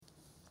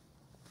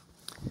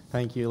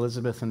Thank you,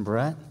 Elizabeth and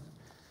Brett.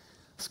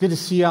 It's good to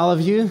see all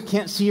of you.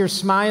 Can't see your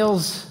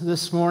smiles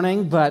this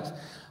morning, but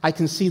I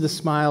can see the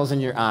smiles in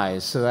your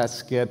eyes, so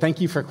that's good.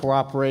 Thank you for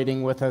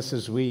cooperating with us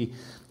as we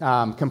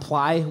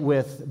comply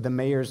with the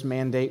mayor's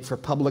mandate for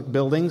public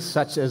buildings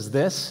such as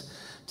this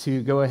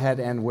to go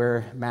ahead and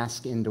wear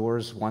masks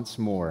indoors once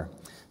more.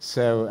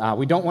 So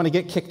we don't want to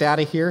get kicked out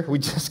of here. We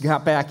just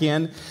got back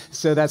in,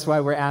 so that's why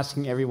we're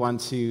asking everyone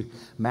to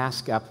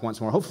mask up once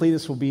more. Hopefully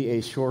this will be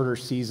a shorter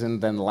season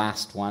than the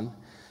last one,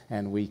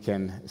 and we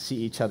can see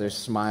each other's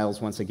smiles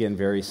once again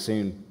very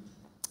soon.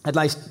 I'd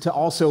like to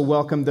also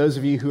welcome those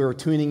of you who are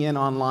tuning in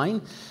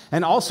online,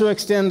 and also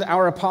extend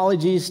our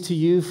apologies to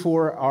you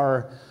for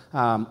our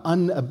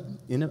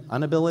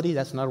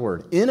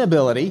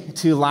inability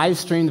to live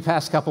stream the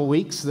past couple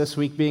weeks, this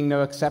week being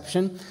no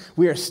exception.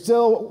 We are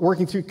still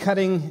working through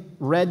cutting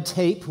red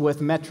tape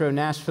with Metro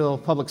Nashville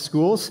Public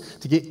Schools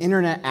to get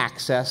internet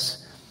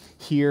access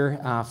here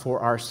for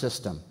our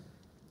system.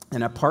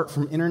 And apart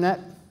from internet,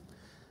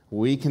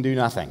 we can do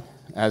nothing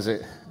as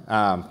it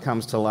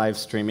comes to live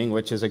streaming,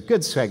 which is a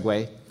good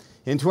segue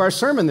into our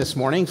sermon this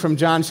morning from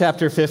John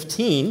chapter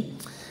 15,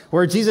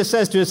 where Jesus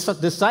says to his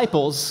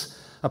disciples,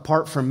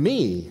 "Apart from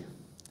me,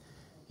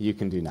 you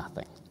can do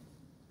nothing."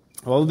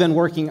 Well, we've been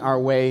working our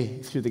way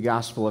through the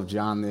Gospel of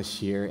John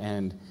this year,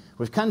 and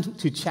we've come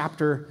to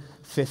chapter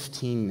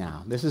 15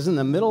 now. This is in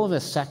the middle of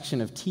a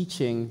section of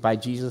teaching by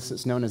Jesus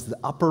that's known as the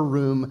Upper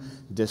Room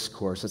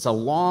Discourse. It's a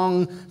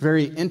long,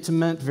 very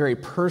intimate, very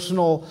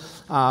personal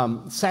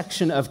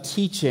section of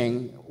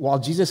teaching while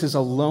Jesus is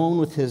alone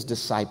with his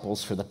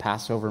disciples for the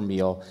Passover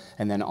meal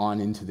and then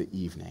on into the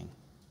evening.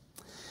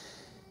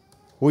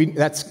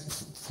 That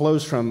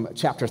flows from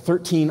chapter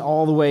 13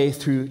 all the way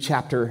through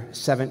chapter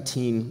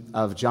 17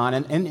 of John.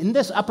 And in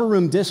this Upper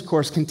Room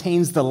Discourse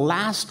contains the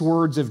last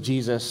words of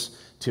Jesus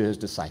to his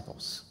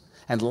disciples.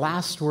 And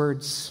last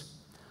words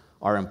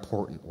are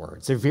important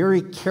words. They're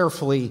very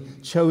carefully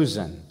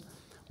chosen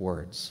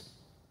words.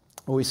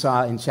 We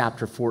saw in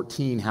chapter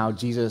 14 how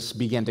Jesus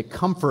began to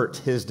comfort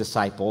his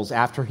disciples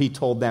after he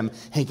told them,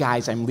 "Hey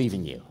guys, I'm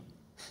leaving you."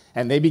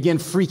 And they begin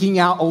freaking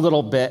out a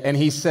little bit. And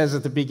he says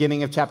at the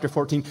beginning of chapter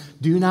 14,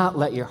 "Do not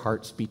let your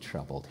hearts be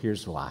troubled."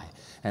 Here's why.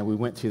 And we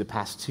went through the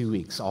past 2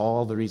 weeks,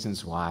 all the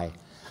reasons why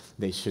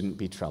they shouldn't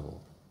be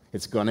troubled.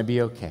 It's going to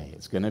be okay.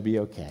 It's going to be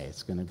okay.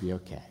 It's going to be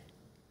okay.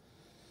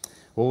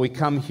 Well, we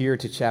come here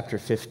to chapter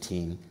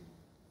 15.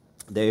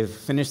 They've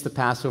finished the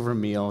Passover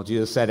meal.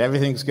 Jesus said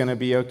everything's going to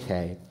be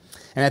okay.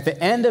 And at the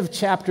end of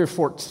chapter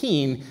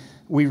 14,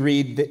 we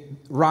read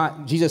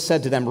that Jesus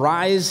said to them,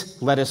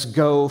 "Rise, let us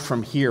go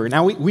from here."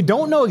 Now, we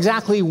don't know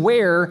exactly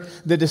where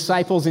the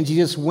disciples and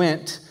Jesus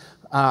went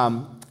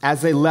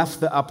as they left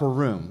the upper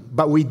room.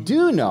 But we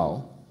do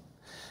know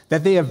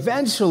that they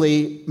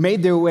eventually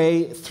made their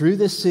way through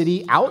the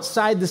city,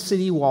 outside the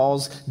city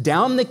walls,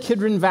 down the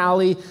Kidron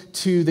Valley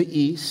to the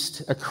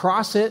east,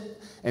 across it,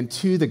 and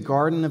to the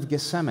Garden of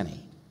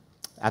Gethsemane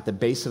at the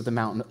base of the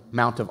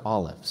Mount of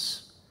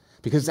Olives.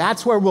 Because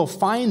that's where we'll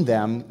find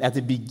them at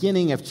the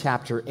beginning of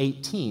chapter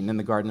 18 in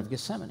the Garden of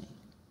Gethsemane.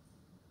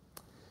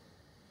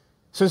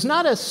 So it's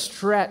not a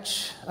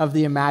stretch of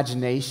the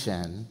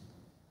imagination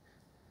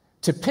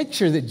to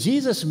picture that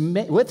Jesus,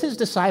 with his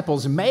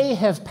disciples, may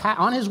have,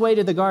 on his way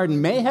to the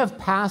garden, may have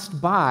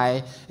passed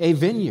by a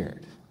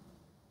vineyard.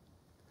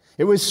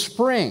 It was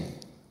spring.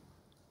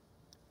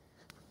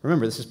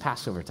 Remember, this is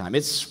Passover time.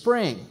 It's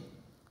spring.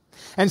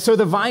 And so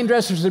the vine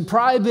dressers had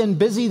probably been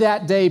busy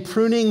that day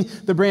pruning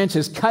the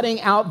branches, cutting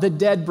out the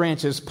dead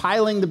branches,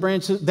 piling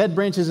the dead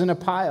branches in a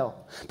pile.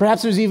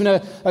 Perhaps there's even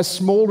a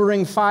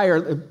smoldering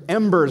fire,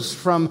 embers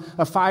from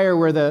a fire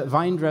where the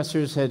vine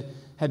dressers had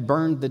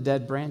burned the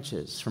dead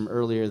branches from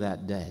earlier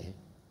that day.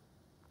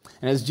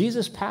 And as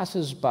Jesus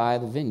passes by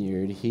the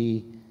vineyard,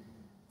 he,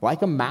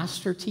 like a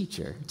master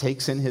teacher,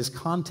 takes in his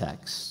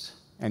context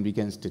and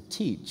begins to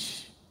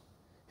teach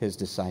his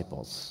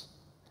disciples.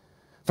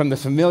 From the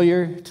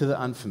familiar to the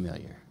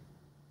unfamiliar,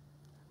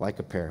 like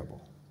a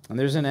parable. And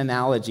there's an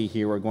analogy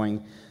here we're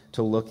going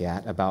to look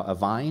at about a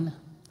vine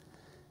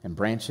and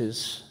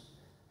branches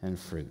and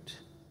fruit.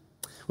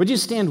 Would you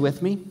stand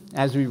with me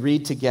as we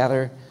read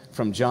together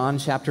from John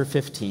chapter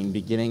 15,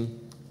 beginning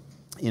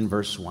in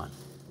verse 1.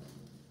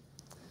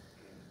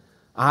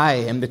 "I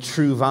am the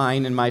true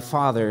vine, and my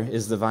Father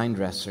is the vine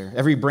dresser.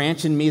 Every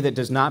branch in me that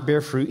does not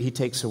bear fruit, he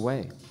takes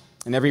away.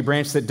 And every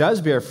branch that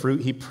does bear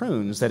fruit, he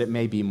prunes, that it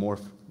may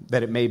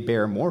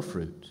bear more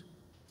fruit.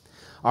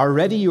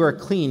 Already you are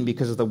clean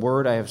because of the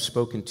word I have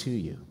spoken to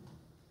you.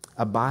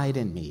 Abide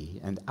in me,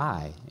 and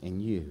I in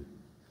you.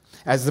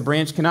 As the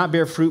branch cannot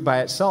bear fruit by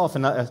itself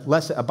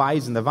unless it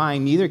abides in the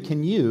vine, neither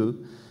can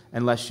you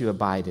unless you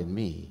abide in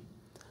me.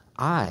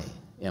 I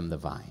am the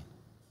vine.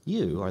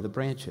 You are the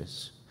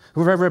branches.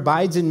 Whoever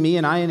abides in me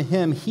and I in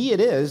him, he it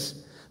is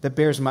that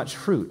bears much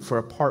fruit, for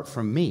apart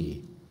from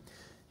me,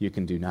 you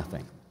can do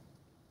nothing.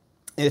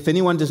 If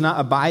anyone does not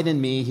abide in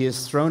me, he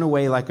is thrown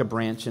away like a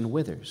branch and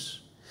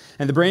withers.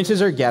 And the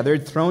branches are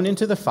gathered, thrown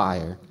into the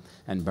fire,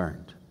 and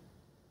burned.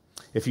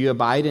 If you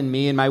abide in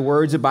me and my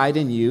words abide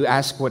in you,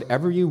 ask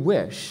whatever you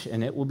wish,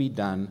 and it will be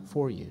done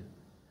for you.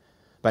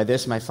 By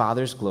this my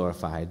Father is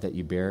glorified, that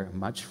you bear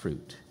much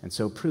fruit, and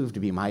so prove to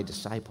be my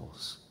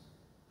disciples.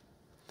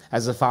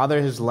 As the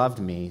Father has loved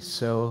me,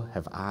 so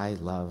have I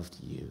loved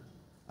you.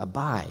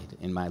 Abide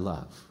in my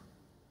love.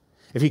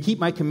 If you keep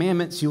my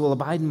commandments, you will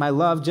abide in my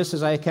love, just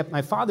as I have kept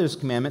my Father's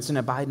commandments and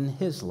abide in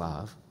his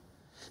love.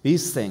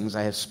 These things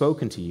I have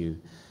spoken to you,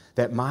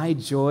 that my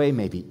joy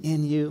may be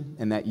in you,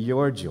 and that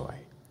your joy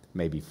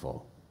may be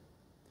full.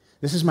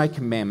 This is my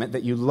commandment,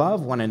 that you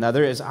love one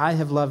another as I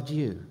have loved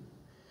you.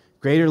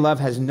 Greater love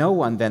has no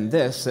one than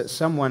this, that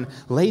someone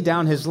lay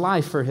down his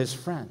life for his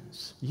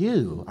friends.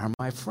 You are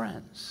my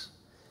friends,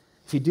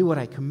 if you do what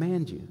I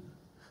command you.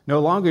 No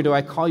longer do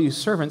I call you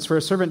servants, for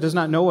a servant does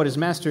not know what his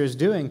master is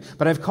doing,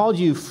 but I've called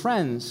you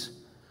friends,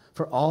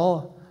 for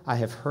all I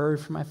have heard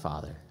from my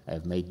Father I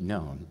have made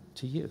known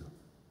to you.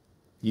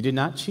 You did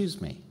not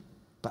choose me,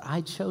 but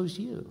I chose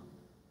you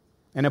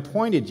and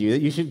appointed you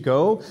that you should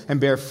go and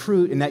bear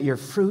fruit, and that your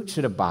fruit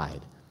should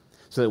abide,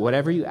 so that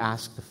whatever you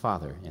ask the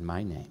Father in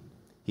my name,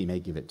 he may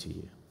give it to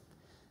you.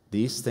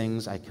 These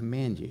things I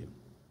command you,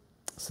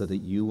 so that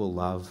you will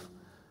love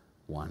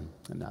one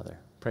another.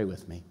 Pray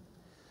with me.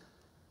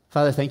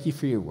 Father, thank you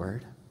for your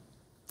word.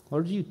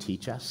 Lord, would you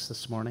teach us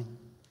this morning?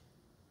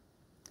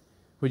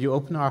 Would you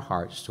open our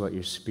hearts to what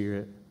your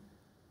Spirit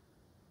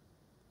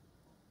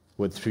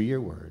would, through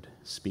your word,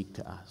 speak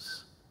to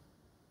us?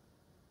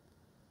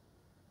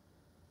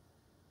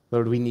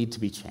 Lord, we need to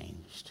be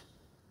changed.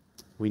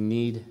 We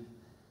need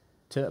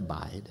to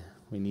abide.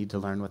 We need to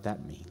learn what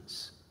that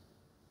means.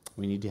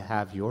 We need to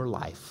have your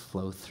life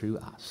flow through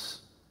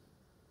us.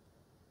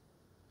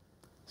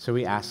 So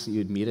we ask that you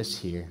would meet us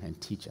here and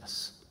teach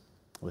us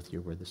with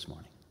your word this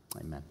morning.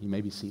 Amen. You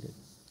may be seated.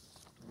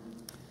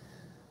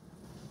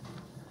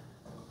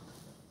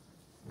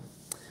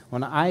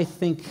 When I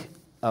think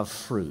of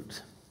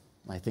fruit,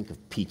 I think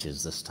of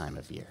peaches this time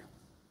of year.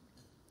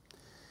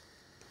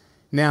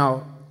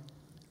 Now,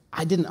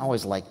 I didn't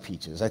always like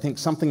peaches. I think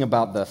something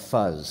about the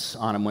fuzz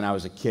on them when I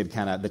was a kid,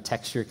 the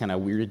texture kind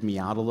of weirded me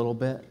out a little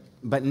bit.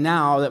 But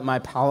now that my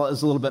palate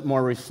is a little bit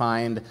more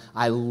refined,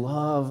 I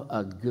love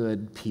a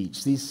good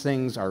peach. These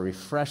things are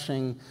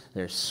refreshing,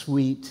 they're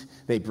sweet,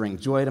 they bring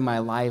joy to my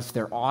life,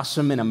 they're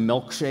awesome in a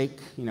milkshake,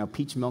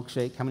 peach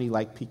milkshake. How many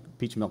like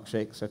peach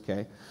milkshakes?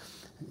 Okay.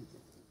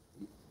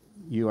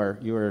 You are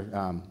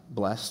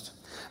blessed.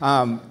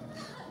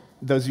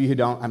 Those of you who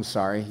don't, I'm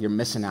sorry, you're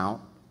missing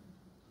out.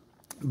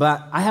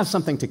 But I have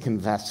something to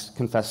confess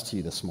to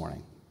you this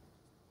morning.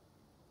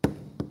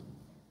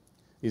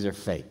 These are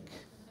fake.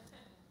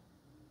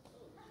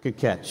 Good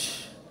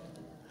catch.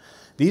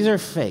 These are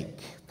fake.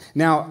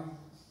 Now,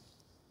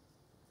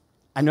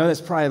 I know that's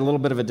probably a little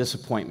bit of a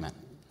disappointment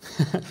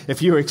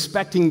if you were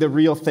expecting the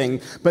real thing,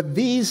 but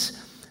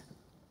these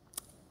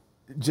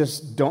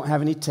just don't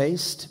have any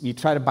taste. You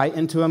try to bite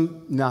into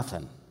them,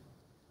 nothing.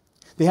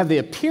 They have the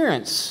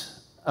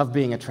appearance of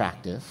being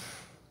attractive.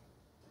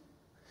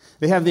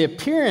 They have the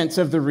appearance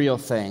of the real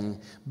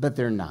thing, but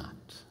they're not.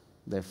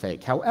 They're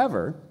fake.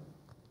 However,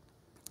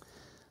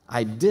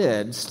 I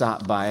did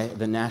stop by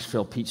the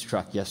Nashville Peach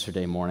Truck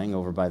yesterday morning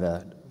over by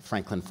the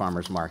Franklin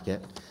Farmers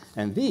Market,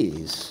 and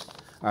these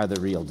are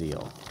the real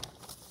deal.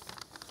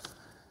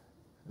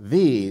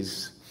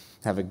 These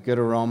have a good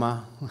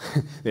aroma.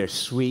 They're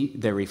sweet.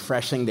 They're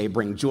refreshing. They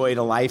bring joy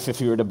to life if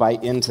you were to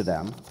bite into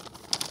them.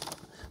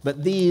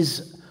 But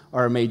these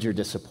are a major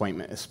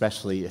disappointment,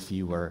 especially if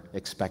you were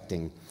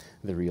expecting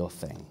the real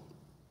thing.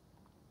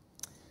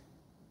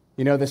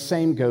 The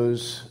same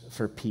goes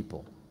for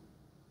people.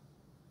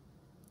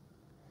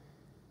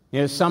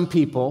 Some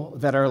people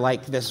that are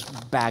like this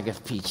bag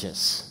of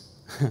peaches.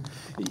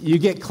 You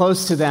get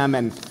close to them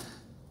and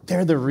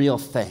they're the real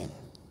thing.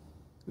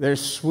 They're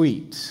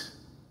sweet.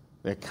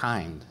 They're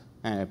kind.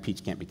 A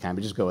peach can't be kind,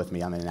 but just go with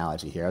me on the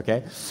analogy here,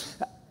 okay?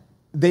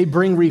 They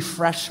bring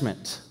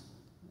refreshment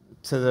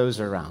to those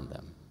around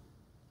them.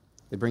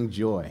 They bring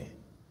joy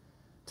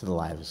to the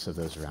lives of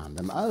those around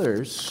them.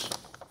 Others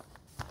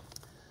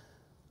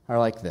are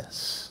like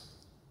this.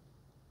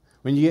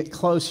 When you get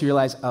close, you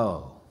realize,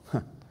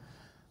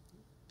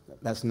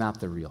 that's not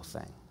the real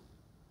thing.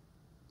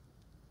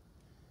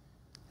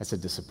 That's a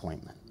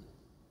disappointment.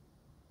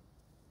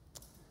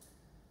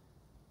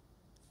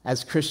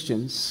 As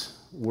Christians,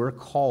 we're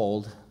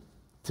called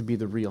to be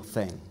the real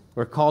thing.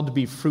 We're called to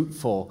be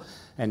fruitful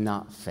and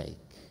not fake.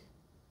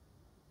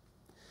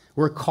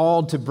 We're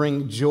called to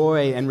bring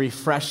joy and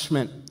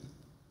refreshment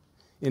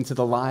into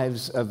the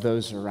lives of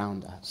those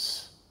around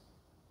us.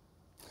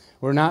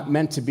 We're not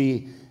meant to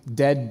be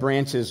dead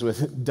branches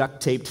with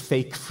duct-taped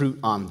fake fruit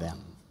on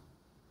them.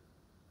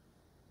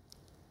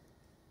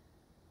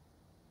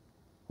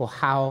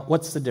 Well,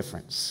 what's the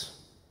difference?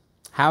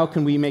 How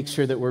can we make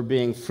sure that we're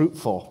being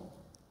fruitful,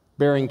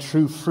 bearing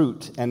true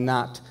fruit, and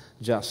not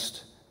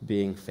just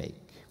being fake?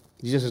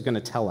 Jesus is going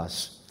to tell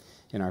us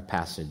in our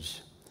passage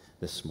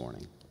this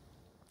morning.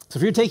 So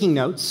if you're taking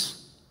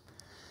notes,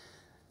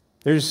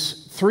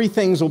 There's three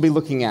things we'll be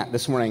looking at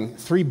this morning,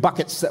 three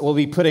buckets that we'll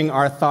be putting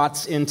our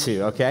thoughts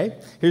into, okay?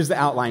 Here's the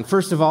outline.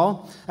 First of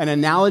all, an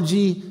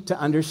analogy to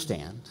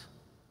understand.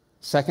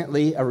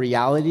 Secondly, a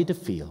reality to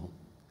feel.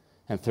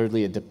 And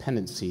thirdly, a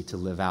dependency to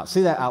live out.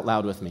 Say that out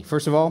loud with me.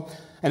 First of all,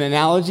 an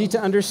analogy to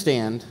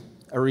understand,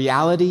 a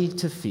reality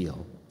to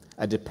feel,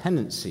 a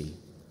dependency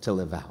to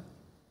live out.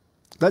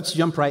 Let's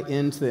jump right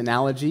into the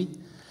analogy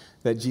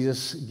that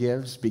Jesus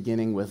gives,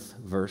 beginning with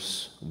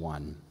verse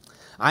 1.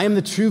 I am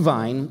the true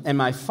vine, and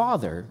my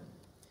Father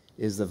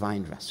is the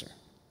vine dresser.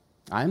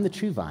 I am the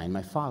true vine,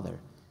 my Father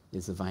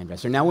is the vine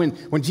dresser. Now,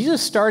 when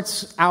Jesus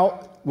starts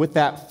out with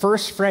that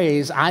first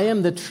phrase, I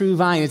am the true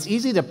vine, it's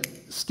easy to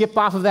skip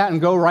off of that and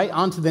go right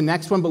on to the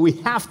next one, but we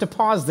have to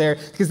pause there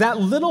because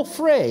that little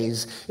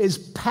phrase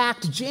is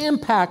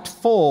jam-packed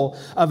full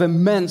of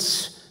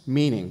immense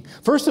meaning.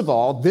 First of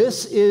all,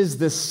 this is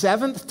the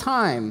seventh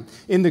time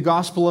in the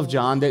Gospel of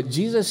John that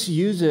Jesus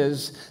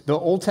uses the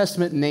Old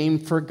Testament name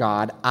for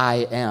God,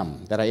 I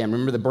am, that I am.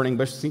 Remember the burning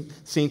bush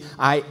scene?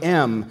 I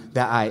am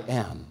that I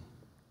am.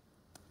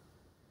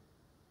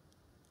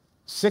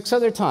 6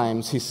 other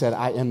times he said,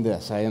 I am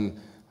this, I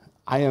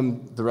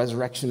am the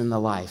resurrection and the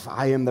life,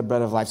 I am the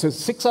bread of life. So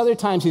 6 other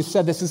times he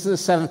said this. This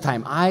is the 7th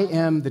time. I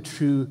am the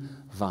true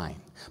vine.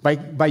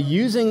 By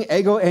using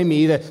ego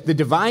eimi, the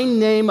divine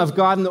name of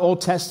God in the Old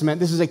Testament,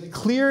 this is a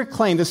clear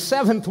claim, the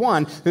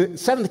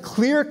seventh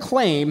clear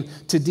claim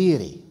to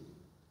deity.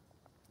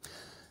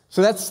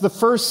 So that's the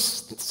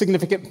first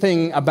significant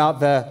thing about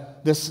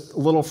this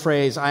little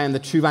phrase, I am the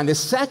true vine. The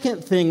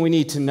second thing we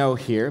need to know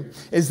here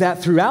is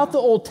that throughout the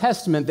Old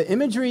Testament, the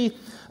imagery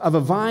of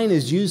a vine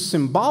is used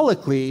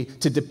symbolically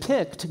to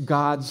depict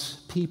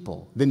God's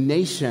people, the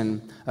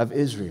nation of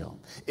Israel.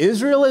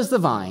 Israel is the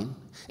vine,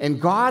 and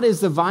God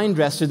is the vine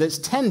dresser that's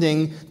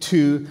tending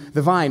to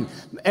the vine.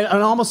 And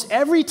almost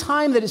every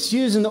time that it's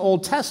used in the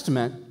Old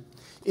Testament,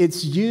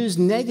 it's used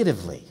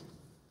negatively.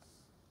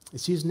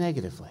 It's used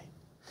negatively.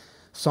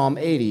 Psalm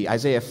 80,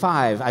 Isaiah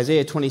 5,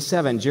 Isaiah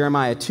 27,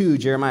 Jeremiah 2,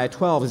 Jeremiah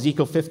 12,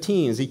 Ezekiel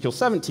 15, Ezekiel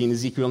 17,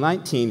 Ezekiel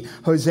 19,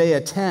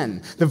 Hosea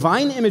 10. The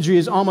vine imagery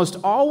is almost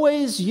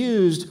always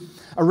used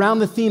around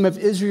the theme of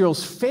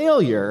Israel's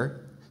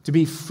failure to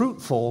be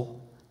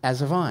fruitful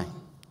as a vine.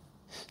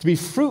 To be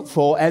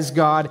fruitful as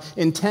God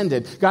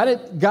intended.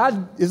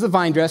 God is the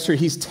vine dresser.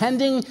 He's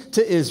tending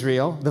to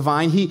Israel, the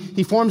vine.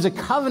 He forms a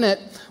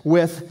covenant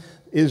with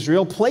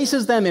Israel,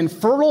 places them in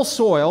fertile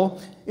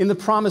soil in the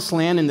promised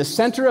land, in the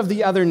center of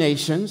the other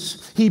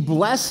nations. He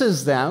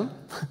blesses them,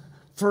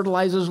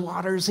 fertilizes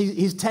waters.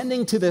 He's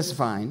tending to this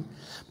vine.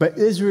 But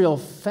Israel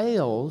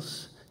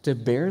fails to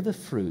bear the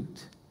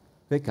fruit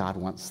that God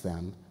wants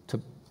them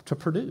to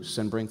produce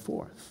and bring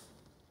forth.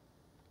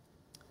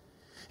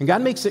 And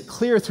God makes it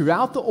clear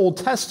throughout the Old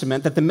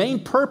Testament that the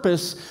main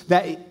purpose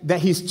that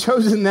he's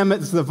chosen them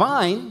as the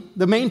vine,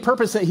 the main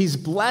purpose that he's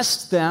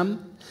blessed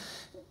them,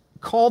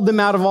 called them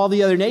out of all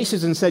the other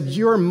nations and said,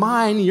 you're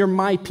mine, you're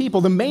my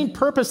people. The main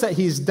purpose that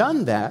he's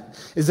done that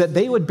is that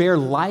they would bear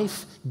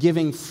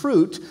life-giving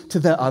fruit to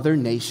the other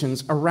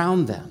nations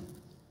around them.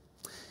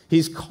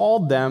 He's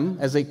called them,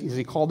 as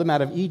he called them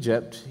out of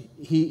Egypt,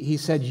 he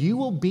said, you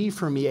will be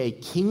for me a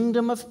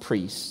kingdom of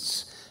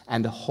priests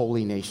and a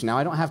holy nation. Now,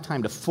 I don't have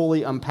time to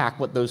fully unpack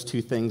what those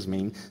two things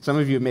mean. Some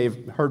of you may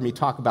have heard me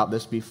talk about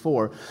this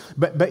before,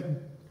 but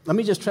let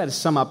me just try to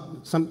sum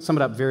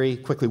it up very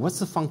quickly. What's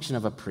the function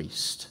of a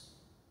priest?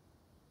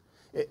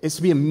 It's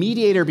to be a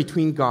mediator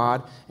between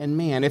God and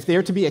man. If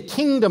they're to be a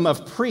kingdom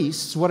of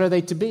priests, what are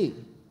they to be?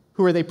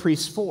 Who are they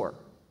priests for?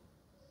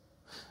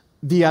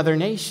 The other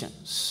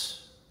nations.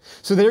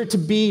 So they're to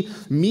be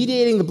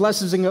mediating the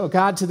blessings of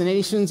God to the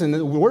nations and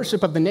the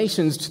worship of the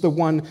nations to the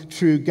one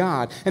true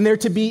God. And they're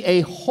to be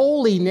a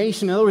holy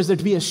nation. In other words, they're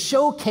to be a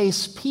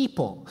showcase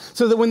people.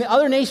 So that when the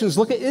other nations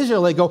look at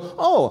Israel, they go,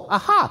 oh,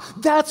 aha,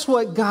 that's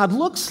what God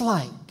looks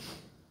like.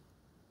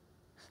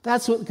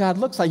 That's what God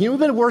looks like. We've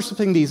been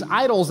worshiping these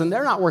idols, and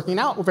they're not working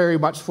out very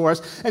much for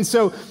us. And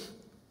so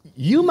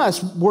you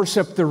must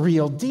worship the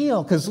real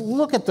deal, because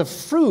look at the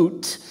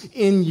fruit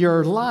in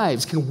your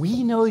lives. Can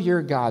we know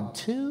your God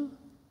too?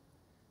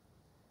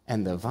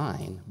 And the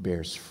vine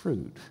bears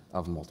fruit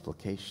of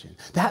multiplication.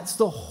 That's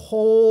the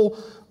whole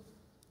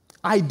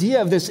idea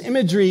of this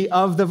imagery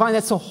of the vine.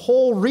 That's the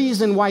whole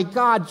reason why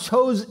God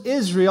chose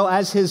Israel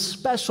as his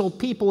special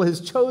people,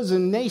 his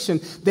chosen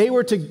nation. They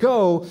were to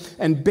go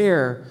and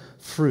bear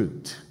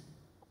fruit.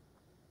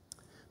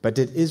 But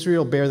did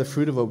Israel bear the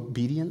fruit of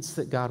obedience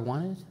that God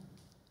wanted?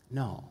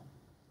 No.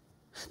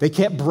 They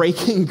kept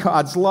breaking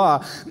God's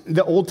law.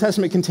 The Old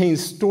Testament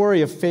contains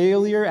story of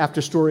failure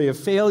after story of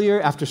failure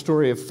after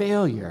story of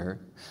failure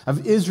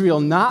of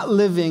Israel not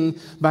living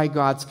by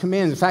God's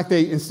commands. In fact,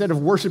 instead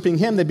of worshiping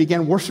him, they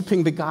began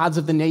worshiping the gods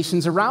of the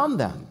nations around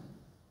them.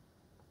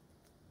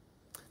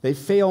 They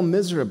fail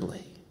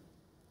miserably.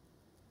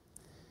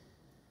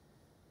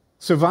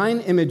 So vine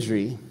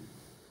imagery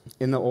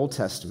in the Old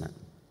Testament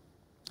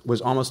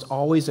was almost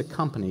always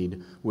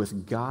accompanied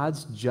with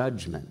God's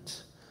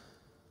judgment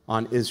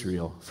on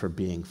Israel for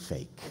being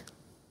fake,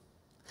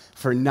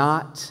 for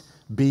not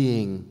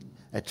being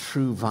a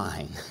true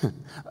vine,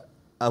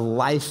 a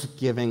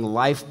life-giving,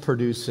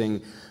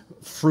 life-producing,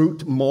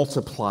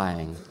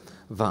 fruit-multiplying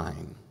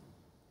vine.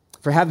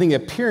 For having the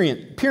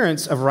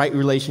appearance of right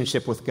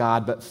relationship with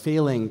God, but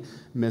failing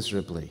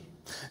miserably.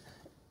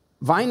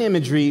 Vine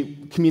imagery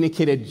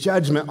communicated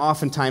judgment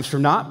oftentimes for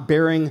not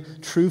bearing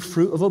true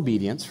fruit of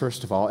obedience,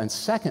 first of all, and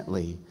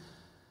secondly,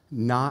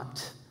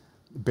 not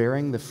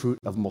bearing the fruit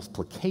of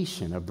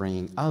multiplication, of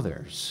bringing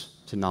others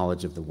to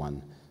knowledge of the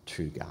one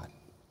true God.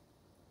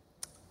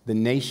 The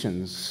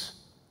nations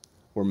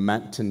were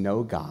meant to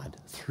know God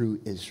through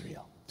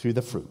Israel, through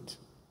the fruit.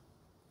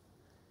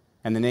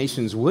 And the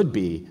nations would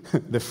be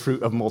the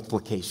fruit of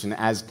multiplication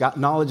as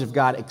knowledge of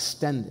God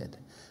extended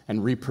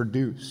and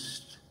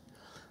reproduced.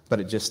 But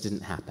it just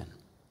didn't happen.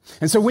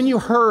 And so when you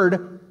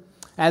heard,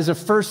 as a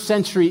first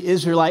century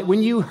Israelite,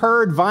 when you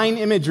heard vine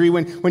imagery,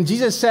 when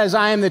Jesus says,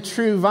 I am the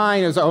true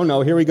vine, it was, oh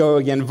no, here we go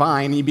again,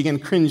 vine. And you begin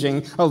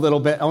cringing a little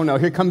bit. Oh no,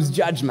 here comes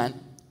judgment.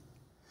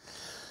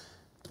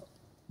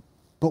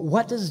 But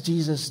what does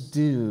Jesus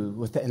do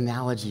with the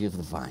analogy of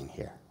the vine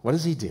here? What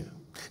does he do?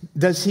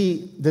 Does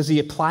he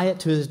apply it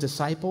to his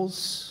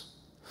disciples?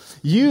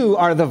 You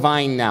are the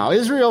vine now.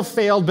 Israel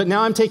failed, but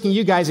now I'm taking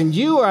you guys and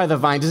you are the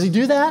vine. Does he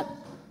do that?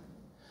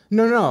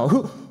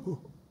 No.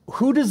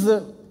 Who does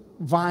the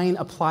vine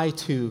apply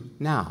to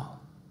now?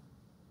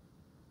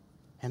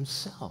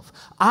 Himself.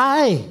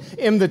 I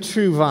am the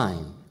true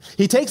vine.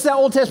 He takes that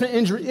Old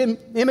Testament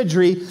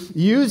imagery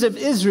used of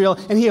Israel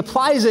and he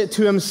applies it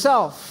to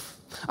himself.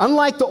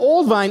 Unlike the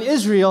old vine,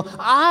 Israel,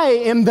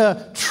 I am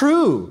the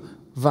true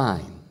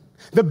vine,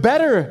 the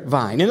better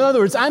vine. In other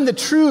words, I'm the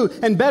true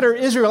and better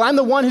Israel. I'm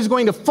the one who's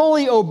going to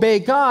fully obey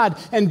God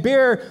and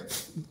bear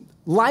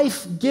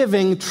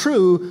life-giving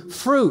true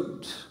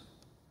fruit.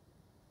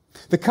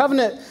 The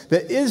covenant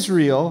that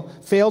Israel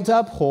failed to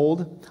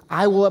uphold,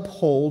 I will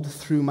uphold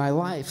through my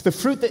life. The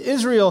fruit that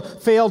Israel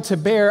failed to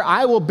bear,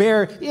 I will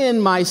bear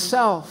in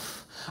myself.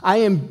 I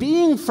am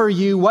being for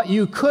you what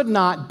you could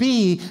not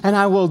be, and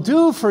I will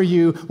do for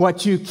you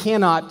what you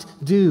cannot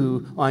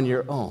do on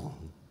your own.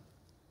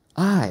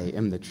 I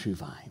am the true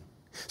vine.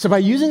 So by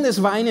using this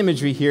vine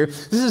imagery here,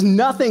 this is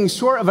nothing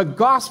short of a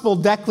gospel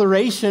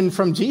declaration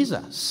from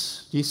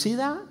Jesus. Do you see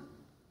that?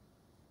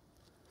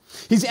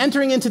 He's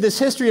entering into this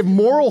history of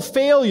moral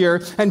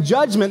failure and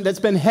judgment that's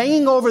been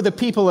hanging over the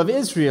people of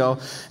Israel.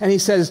 And he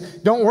says,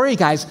 don't worry,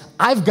 guys,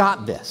 I've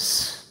got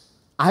this.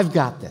 I've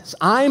got this.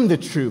 I'm the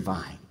true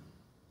vine.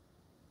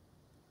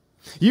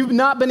 You've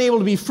not been able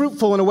to be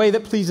fruitful in a way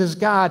that pleases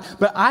God,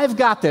 but I've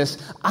got this.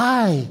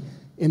 I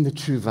am the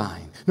true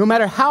vine. No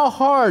matter how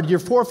hard your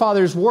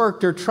forefathers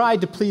worked or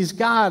tried to please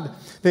God,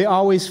 they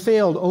always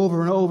failed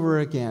over and over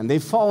again.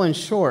 They've fallen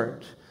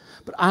short.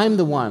 But I'm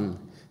the one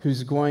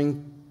who's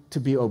going to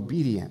be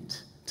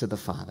obedient to the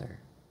Father.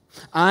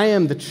 I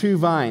am the true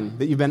vine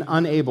that you've been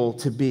unable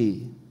to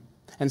be.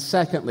 And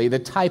secondly, the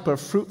type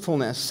of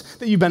fruitfulness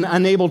that you've been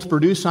unable to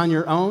produce on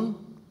your own,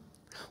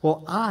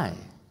 well, I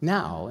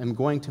now am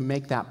going to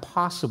make that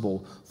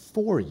possible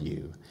for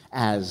you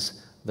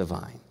as the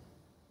vine.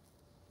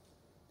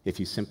 If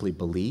you simply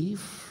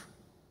believe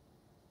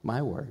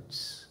my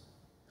words,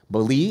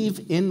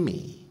 believe in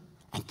me,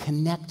 and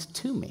connect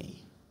to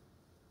me,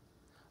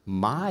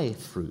 my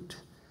fruit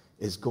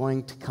is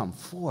going to come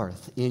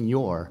forth in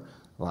your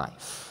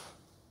life.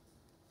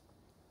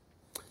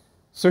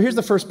 So here's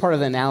the first part of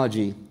the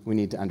analogy we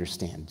need to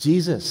understand.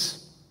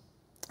 Jesus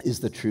is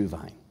the true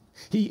vine.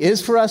 He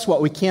is for us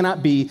what we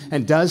cannot be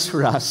and does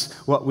for us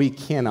what we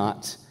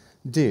cannot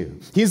do.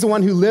 He's the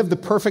one who lived the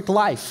perfect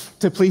life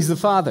to please the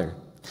Father.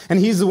 And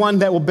he's the one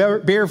that will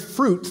bear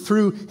fruit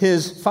through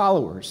his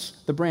followers,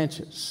 the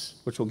branches,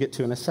 which we'll get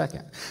to in a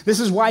second. This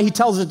is why he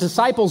tells his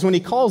disciples when he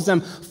calls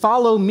them,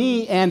 follow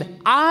me and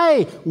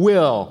I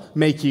will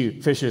make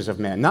you fishers of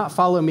men. Not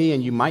follow me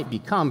and you might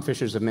become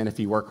fishers of men if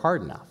you work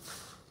hard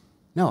enough.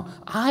 No,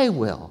 I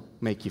will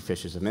make you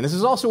fishers of men. This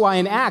is also why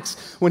in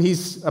Acts, when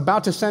he's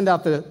about to send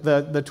out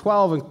the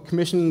 12 and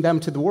commissioning them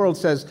to the world,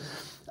 says,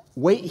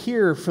 wait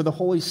here for the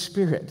Holy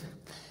Spirit,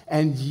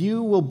 and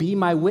you will be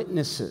my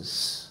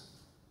witnesses.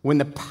 When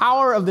the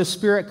power of the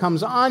Spirit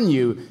comes on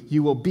you,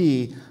 you will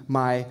be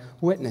my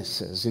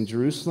witnesses in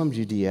Jerusalem,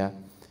 Judea,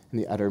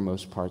 and the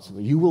uttermost parts of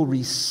it. You will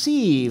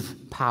receive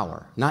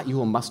power, not you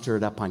will muster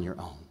it up on your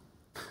own.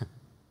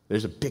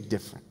 There's a big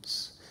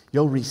difference.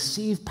 You'll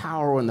receive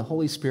power when the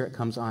Holy Spirit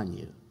comes on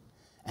you.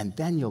 And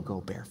then you'll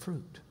go bear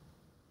fruit,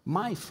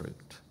 my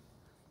fruit.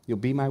 You'll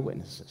be my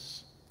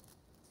witnesses.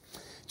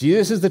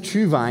 Jesus is the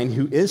true vine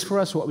who is for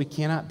us what we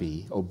cannot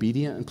be,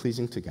 obedient and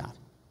pleasing to God,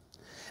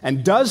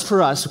 and does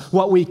for us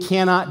what we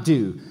cannot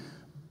do,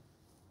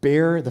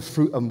 bear the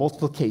fruit of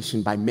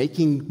multiplication by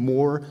making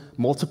more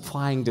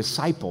multiplying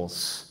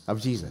disciples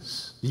of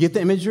Jesus. You get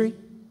the imagery?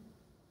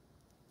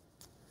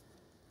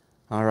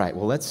 All right,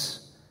 well,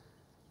 let's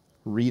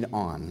read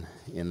on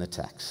in the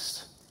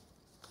text.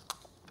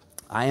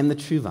 I am the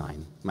true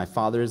vine. My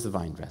Father is the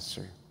vine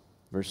dresser.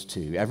 Verse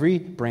 2, every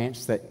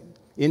branch that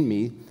in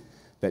me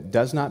that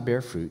does not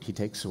bear fruit, he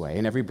takes away.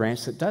 And every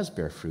branch that does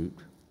bear fruit,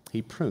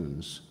 he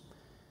prunes,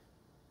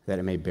 that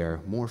it may bear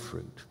more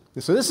fruit.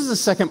 And so this is the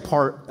second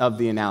part of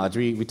the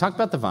analogy. We talked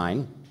about the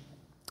vine,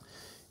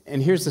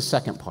 and here's the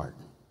second part.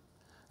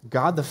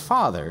 God the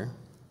Father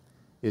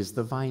is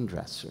the vine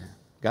dresser.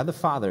 God the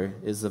Father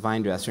is the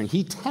vine dresser, and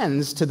he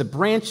tends to the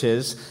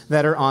branches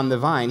that are on the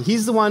vine.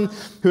 He's the one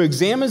who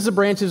examines the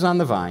branches on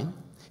the vine.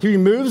 He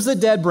removes the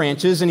dead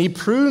branches, and he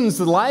prunes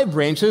the live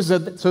branches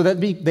so that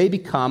they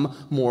become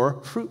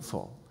more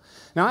fruitful.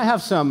 Now, I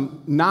have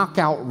some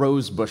knockout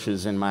rose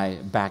bushes in my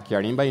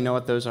backyard. Anybody know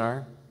what those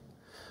are?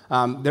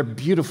 They're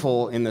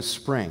beautiful in the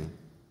spring.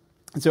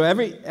 And so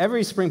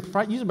every spring,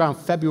 usually around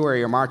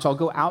February or March, I'll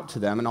go out to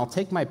them, and I'll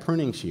take my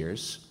pruning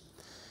shears,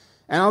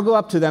 and I'll go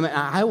up to them, and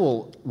I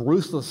will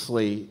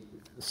ruthlessly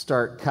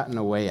start cutting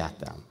away at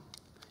them.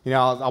 You know,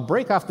 I'll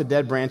break off the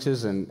dead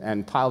branches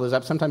and pile those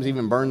up, sometimes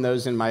even burn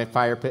those in my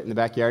fire pit in the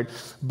backyard.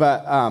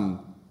 But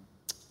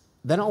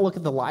then I'll look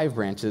at the live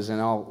branches, and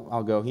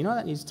I'll go, you know,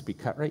 that needs to be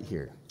cut right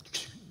here.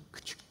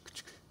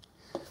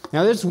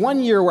 Now, there's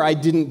one year where I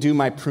didn't do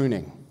my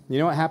pruning. You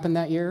know what happened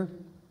that year?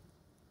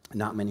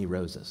 Not many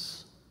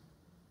roses.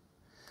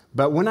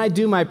 But when I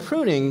do my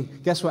pruning,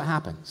 guess what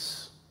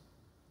happens?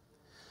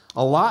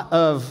 A lot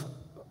of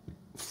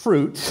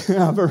fruit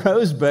of a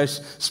rose bush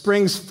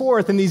springs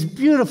forth in these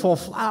beautiful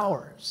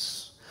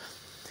flowers.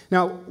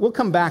 Now, we'll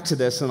come back to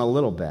this in a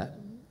little bit.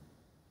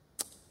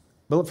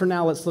 But for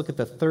now, let's look at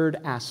the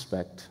third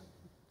aspect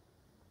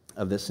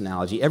of this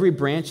analogy. Every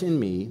branch in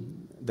me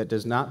that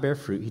does not bear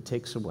fruit, he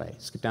takes away.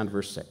 Skip down to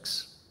verse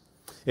 6.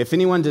 If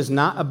anyone does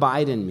not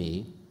abide in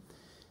me,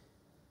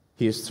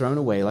 he is thrown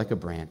away like a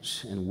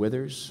branch and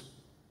withers,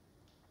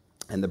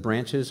 and the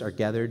branches are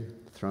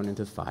gathered, thrown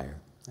into fire,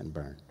 and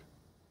burned.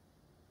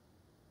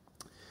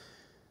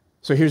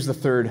 So here's the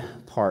third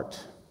part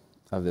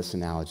of this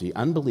analogy.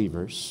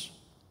 Unbelievers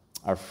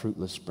are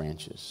fruitless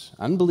branches.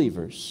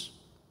 Unbelievers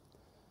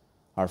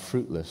are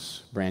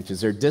fruitless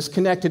branches. They're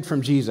disconnected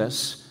from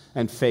Jesus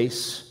and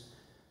face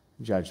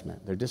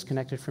judgment. They're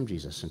disconnected from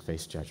Jesus and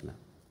face judgment.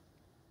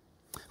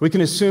 We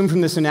can assume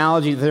from this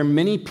analogy that there are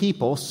many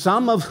people,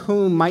 some of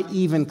whom might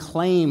even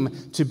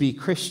claim to be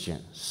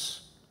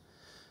Christians,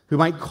 who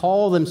might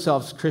call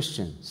themselves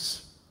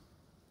Christians,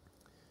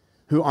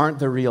 who aren't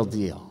the real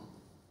deal.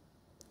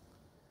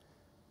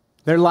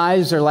 Their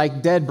lives are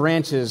like dead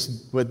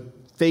branches with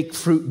fake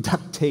fruit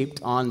duct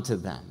taped onto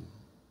them.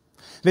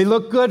 They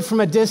look good from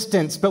a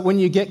distance, but when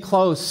you get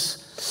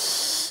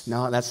close,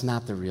 no, that's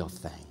not the real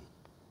thing.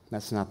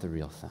 That's not the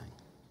real thing.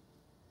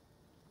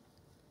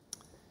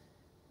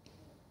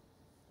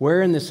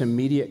 Where in this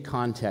immediate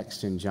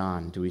context in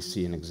John do we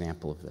see an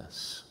example of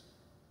this?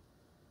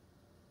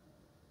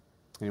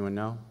 Anyone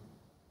know?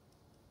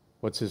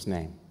 What's his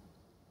name?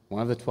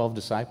 One of the 12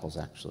 disciples,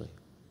 actually.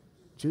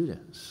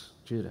 Judas.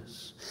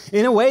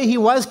 In a way, he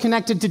was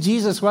connected to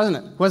Jesus,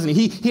 wasn't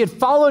he? He had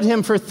followed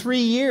him for 3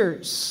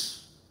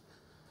 years.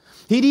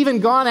 He'd even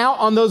gone out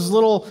on those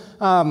little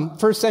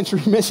first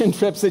century mission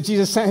trips that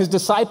Jesus sent his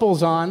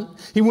disciples on.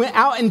 He went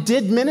out and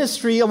did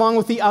ministry along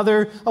with the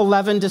other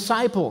 11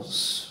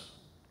 disciples.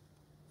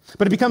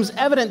 But it becomes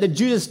evident that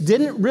Judas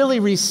didn't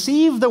really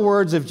receive the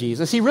words of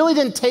Jesus. He really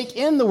didn't take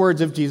in the words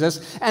of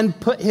Jesus and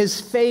put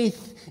his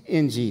faith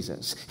in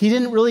Jesus. He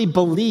didn't really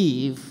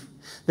believe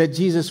that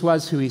Jesus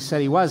was who he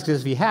said he was,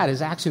 because if he had,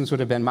 his actions would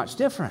have been much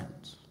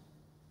different.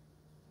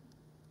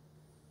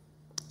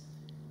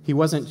 He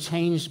wasn't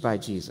changed by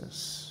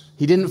Jesus.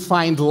 He didn't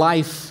find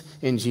life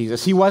in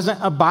Jesus. He wasn't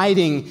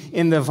abiding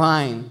in the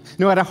vine.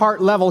 No, at a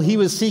heart level, he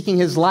was seeking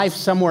his life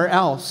somewhere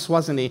else,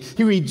 wasn't he?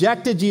 He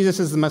rejected Jesus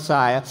as the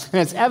Messiah,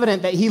 and it's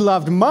evident that he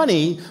loved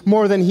money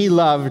more than he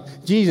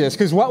loved Jesus,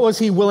 because what was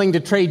he willing to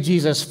trade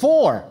Jesus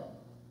for?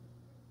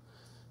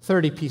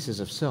 30 pieces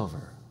of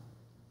silver.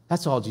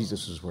 That's all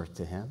Jesus was worth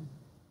to him.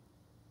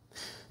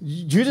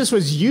 Judas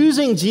was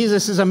using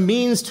Jesus as a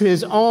means to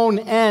his own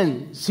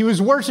ends. He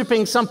was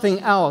worshiping something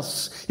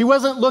else. He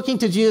wasn't looking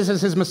to Jesus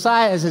as his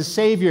Messiah, as his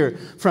Savior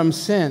from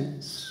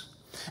sins.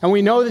 And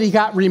we know that he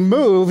got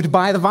removed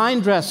by the vine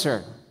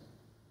dresser.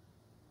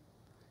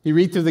 You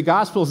read through the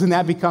Gospels and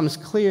that becomes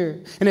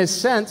clear. In a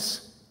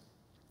sense,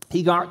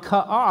 he got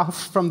cut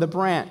off from the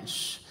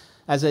branch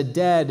as a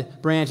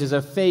dead branch, as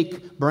a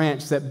fake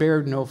branch that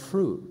bared no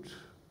fruit.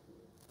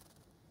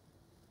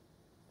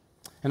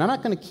 And I'm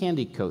not going to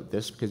candy coat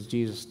this because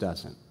Jesus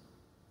doesn't.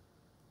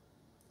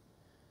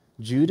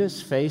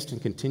 Judas faced and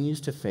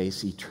continues to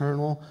face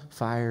eternal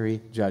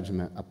fiery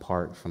judgment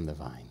apart from the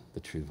vine,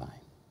 the true vine.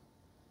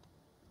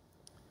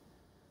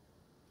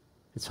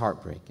 It's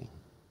heartbreaking,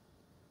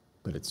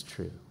 but it's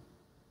true.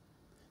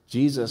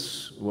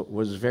 Jesus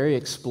was very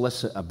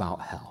explicit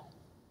about hell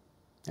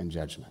and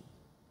judgment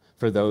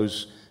for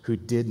those who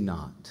did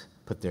not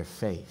put their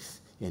faith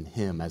in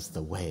him as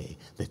the way,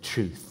 the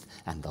truth,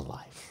 and the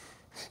life.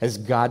 As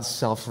God's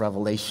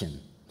self-revelation,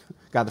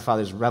 God the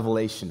Father's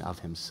revelation of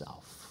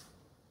himself.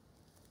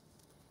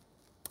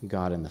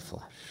 God in the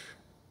flesh.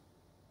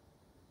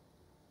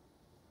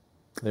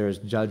 There is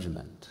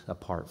judgment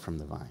apart from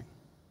the vine.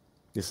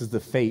 This is the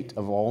fate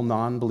of all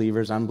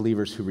non-believers,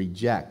 unbelievers who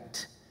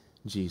reject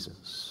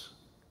Jesus.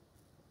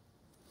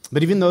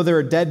 But even though there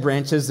are dead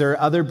branches, there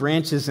are other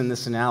branches in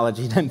this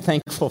analogy, and I'm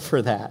thankful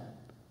for that.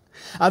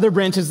 Other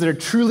branches that are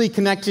truly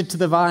connected to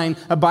the vine,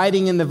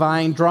 abiding in the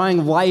vine,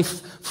 drawing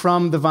life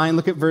from the vine.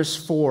 Look at verse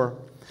 4.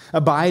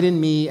 Abide in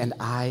me and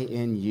I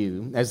in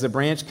you. As the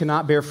branch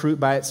cannot bear fruit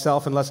by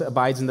itself unless it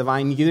abides in the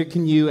vine, neither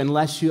can you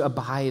unless you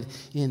abide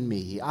in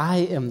me. I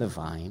am the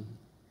vine.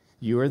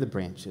 You are the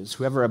branches.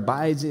 Whoever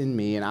abides in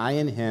me and I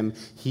in him,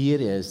 he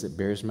it is that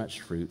bears much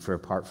fruit. For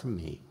apart from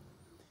me,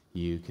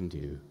 you can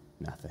do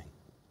nothing.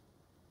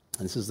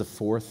 And this is the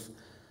fourth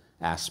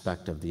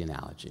aspect of the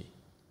analogy.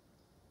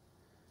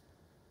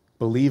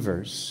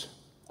 Believers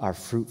are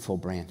fruitful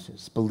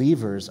branches.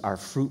 Believers are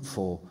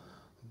fruitful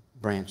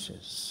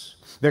branches.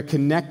 They're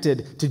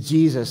connected to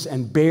Jesus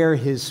and bear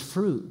his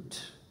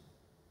fruit.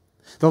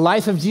 The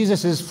life of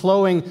Jesus is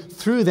flowing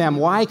through them.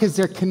 Why? Because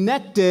they're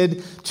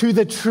connected to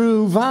the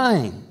true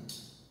vine.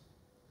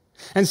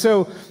 And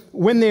so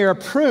when they are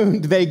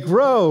pruned, they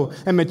grow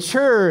and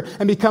mature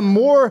and become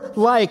more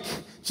like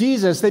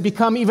Jesus. They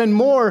become even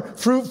more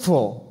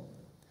fruitful.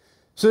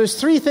 So there's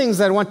three things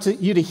that I want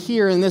you to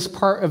hear in this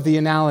part of the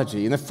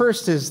analogy. And the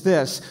first is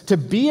this: to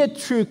be a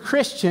true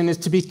Christian is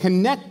to be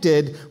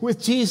connected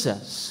with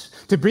Jesus.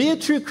 To be a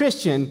true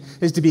Christian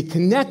is to be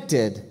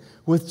connected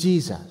with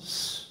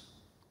Jesus.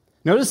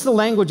 Notice the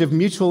language of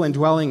mutual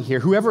indwelling here.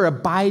 Whoever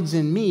abides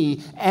in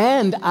me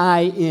and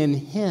I in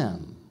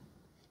him,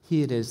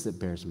 he it is that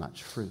bears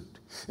much fruit.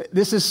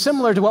 This is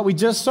similar to what we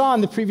just saw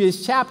in the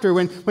previous chapter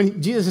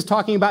when Jesus is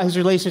talking about his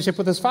relationship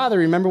with his Father.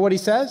 Remember what he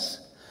says?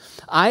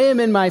 I am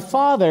in my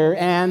Father,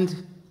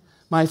 and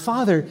my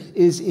Father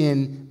is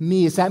in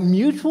me. It's that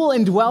mutual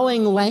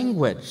indwelling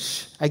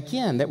language,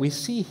 again, that we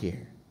see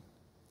here.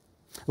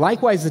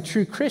 Likewise, the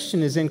true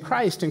Christian is in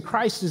Christ, and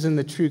Christ is in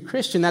the true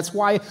Christian. That's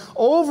why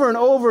over and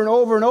over and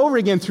over and over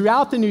again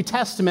throughout the New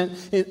Testament,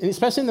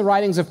 especially in the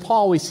writings of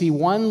Paul, we see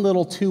one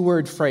little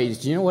two-word phrase.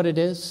 Do you know what it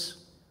is?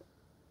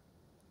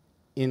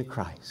 In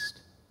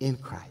Christ, in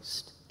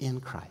Christ, in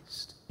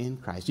Christ. In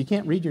Christ. You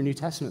can't read your New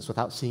Testaments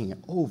without seeing it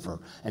over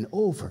and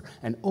over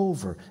and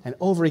over and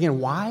over again.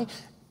 Why?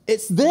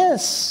 It's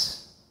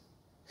this.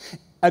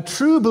 A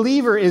true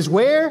believer is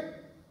where?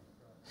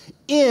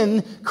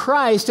 In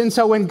Christ. And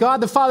so when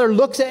God the Father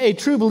looks at a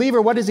true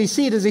believer, what does he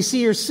see? Does he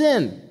see your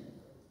sin?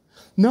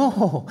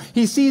 No.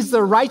 He sees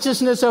the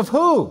righteousness of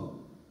who?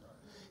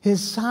 His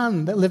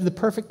Son that lived the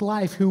perfect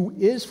life, who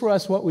is for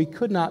us what we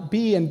could not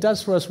be and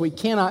does for us what we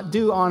cannot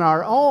do on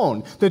our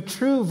own. The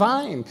true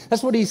vine.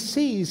 That's what he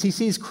sees. He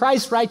sees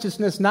Christ's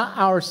righteousness, not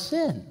our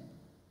sin.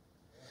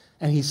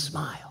 And he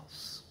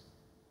smiles.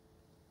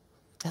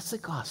 That's the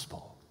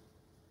gospel.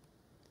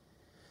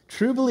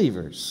 True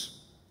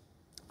believers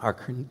are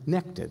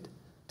connected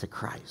to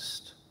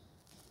Christ.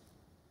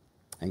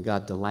 And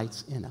God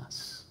delights in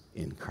us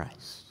in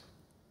Christ.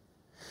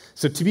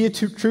 So to be a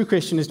true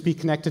Christian is to be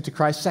connected to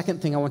Christ.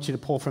 Second thing I want you to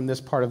pull from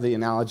this part of the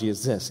analogy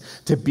is this.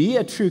 To be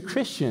a true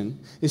Christian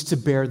is to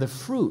bear the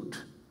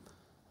fruit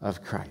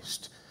of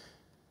Christ.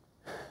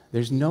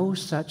 There's no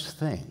such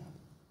thing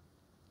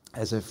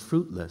as a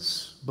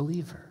fruitless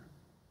believer.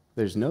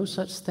 There's no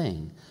such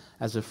thing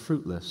as a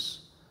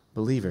fruitless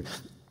believer.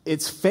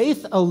 It's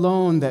faith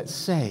alone that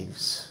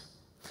saves,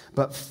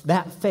 but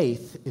that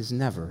faith is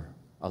never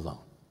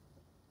alone.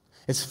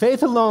 It's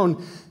faith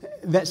alone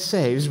that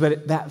saves,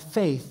 but that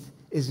faith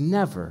is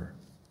never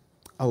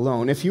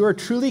alone. If you are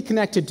truly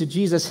connected to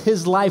Jesus,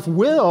 his life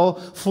will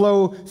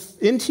flow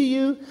into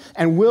you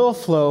and will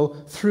flow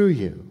through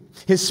you.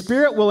 His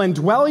Spirit will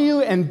indwell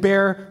you and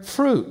bear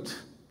fruit.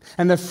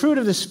 And the fruit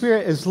of the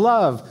Spirit is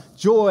love,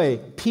 joy,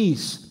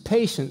 peace,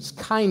 patience,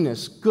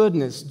 kindness,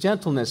 goodness,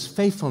 gentleness,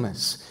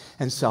 faithfulness,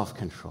 and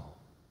self-control.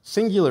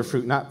 Singular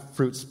fruit, not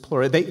fruits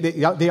plural.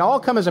 They all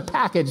come as a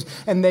package,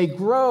 and they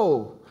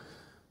grow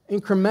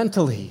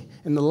incrementally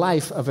in the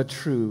life of a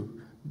true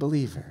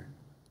believer.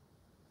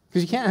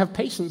 Because you can't have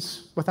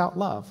patience without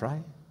love,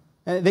 right?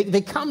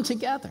 They come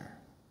together.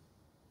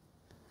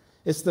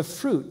 It's the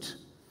fruit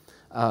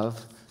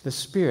of the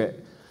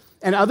Spirit.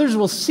 And others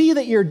will see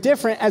that you're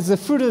different as the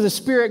fruit of the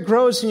Spirit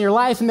grows in your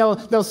life, and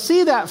they'll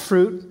see that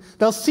fruit.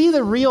 They'll see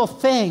the real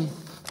thing.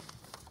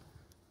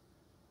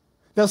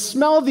 They'll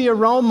smell the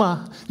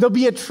aroma. They'll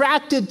be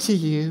attracted to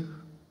you.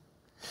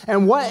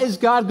 And what is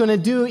God going to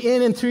do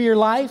in and through your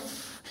life?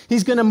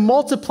 He's going to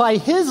multiply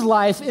his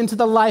life into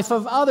the life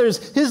of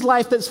others. His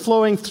life that's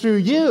flowing through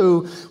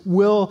you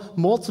will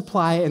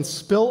multiply and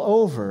spill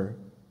over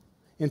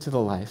into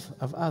the life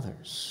of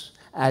others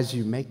as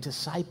you make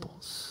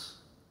disciples.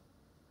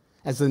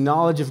 As the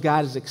knowledge of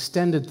God is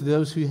extended to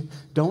those who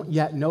don't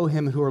yet know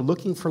him, who are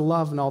looking for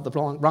love in all the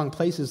wrong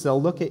places,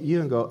 they'll look at you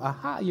and go,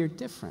 aha, you're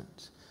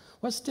different.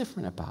 What's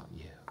different about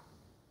you?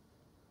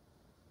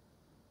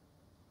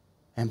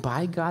 And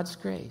by God's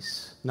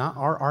grace, not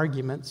our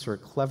arguments or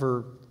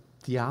clever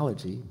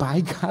theology,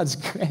 by God's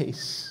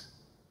grace,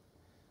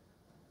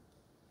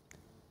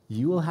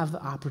 you will have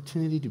the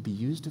opportunity to be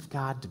used of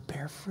God to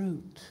bear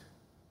fruit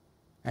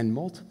and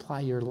multiply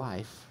your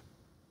life,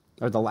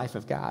 or the life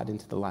of God,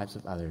 into the lives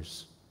of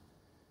others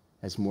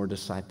as more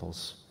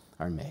disciples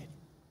are made.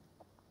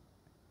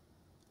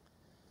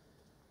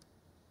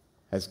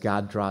 as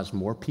God draws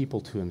more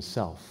people to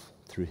himself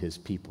through his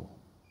people.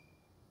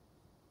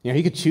 You know,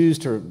 he could choose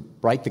to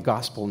write the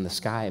gospel in the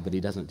sky, but he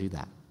doesn't do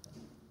that.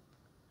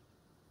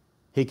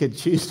 He could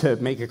choose to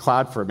make a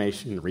cloud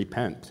formation and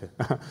repent.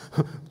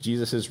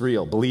 Jesus is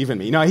real. Believe in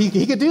me. You know,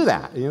 he could do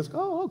that. You know,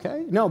 oh,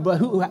 okay. No, but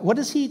who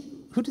does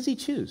he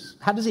choose?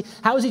 How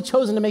has he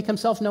chosen to make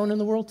himself known in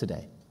the world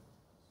today?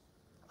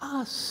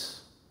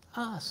 Us.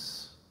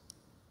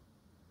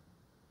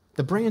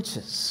 The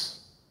branches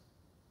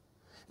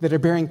that are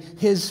bearing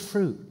his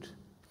fruit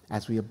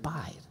as we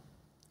abide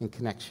in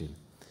connection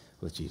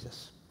with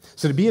Jesus.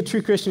 So to be a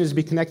true Christian is to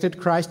be connected to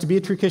Christ. To be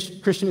a true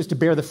Christian is to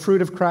bear the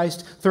fruit of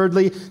Christ.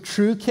 Thirdly,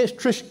 true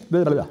Christians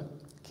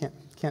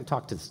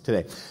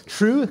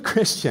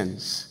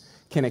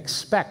can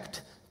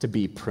expect to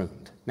be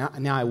pruned.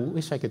 Now, I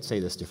wish I could say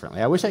this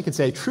differently. I wish I could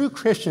say true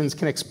Christians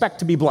can expect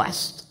to be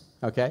blessed.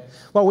 Okay?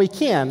 Well, we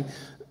can,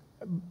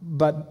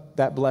 but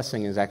that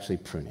blessing is actually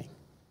pruning,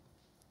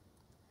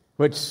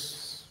 which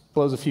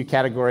blows a few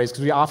categories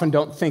because we often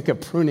don't think of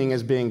pruning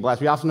as being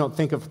blessed. We often don't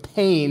think of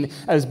pain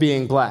as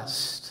being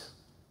blessed.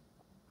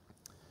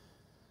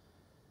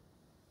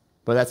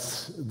 But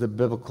that's the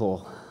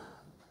biblical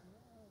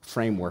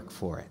framework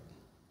for it.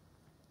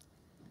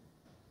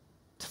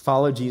 To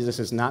follow Jesus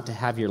is not to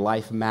have your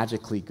life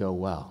magically go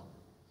well.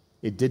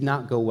 It did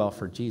not go well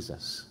for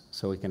Jesus,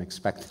 so we can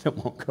expect that it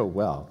won't go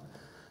well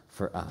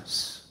for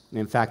us.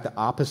 In fact, the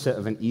opposite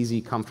of an easy,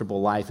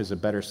 comfortable life is a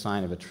better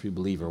sign of a true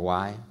believer.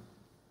 Why?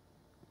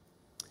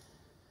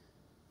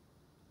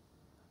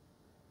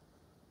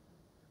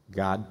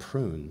 God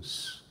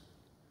prunes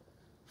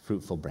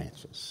fruitful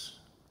branches.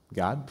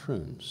 God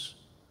prunes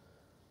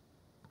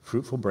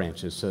fruitful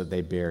branches so that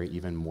they bear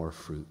even more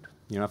fruit.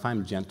 You know, if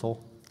I'm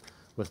gentle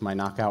with my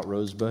knockout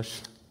rose bush,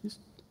 just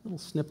a little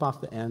snip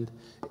off the end,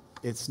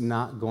 it's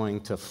not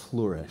going to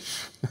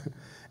flourish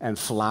and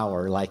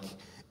flower like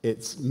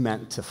it's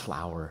meant to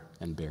flower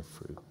and bear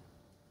fruit.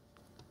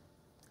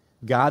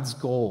 God's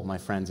goal, my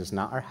friends, is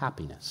not our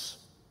happiness.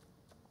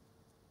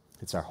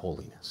 It's our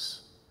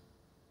holiness.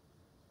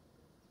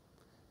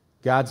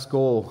 God's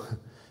goal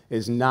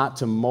is not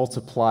to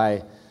multiply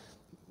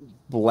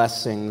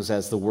blessings,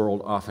 as the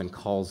world often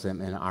calls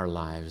them, in our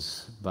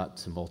lives, but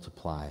to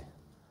multiply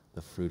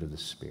the fruit of the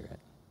Spirit,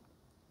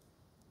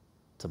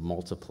 to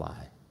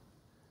multiply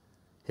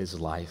his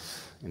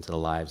life into the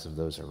lives of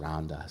those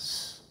around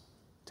us,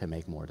 to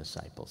make more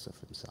disciples of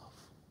himself.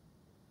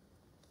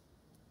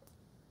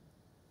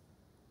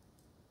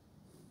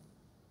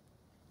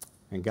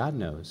 And God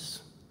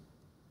knows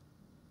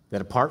that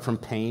apart from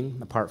pain,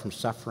 apart from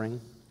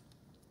suffering,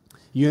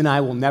 you and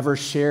I will never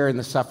share in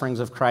the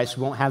sufferings of Christ.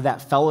 We won't have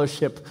that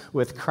fellowship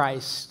with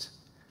Christ.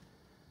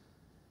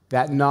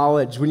 That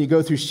knowledge, when you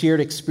go through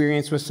shared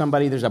experience with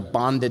somebody, there's a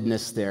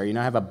bondedness there. You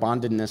know, I have a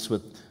bondedness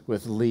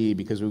with Lee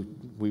because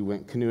we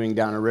went canoeing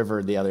down a river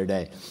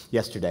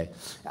yesterday.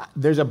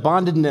 There's a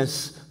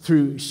bondedness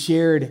through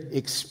shared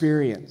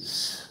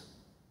experience.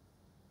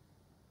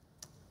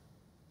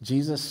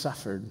 Jesus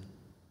suffered.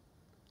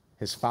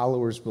 His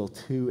followers will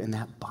too, and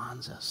that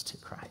bonds us to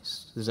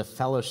Christ. There's a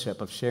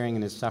fellowship of sharing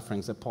in his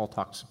sufferings that Paul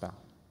talks about.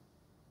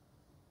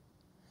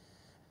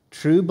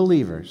 True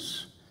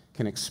believers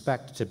can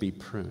expect to be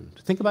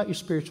pruned. Think about your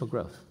spiritual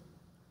growth.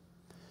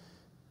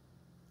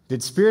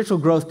 Did spiritual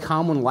growth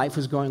come when life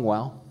was going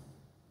well?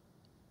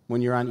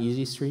 When you're on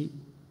easy street?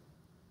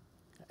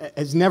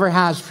 It never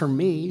has for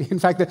me. In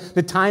fact,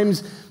 the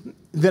times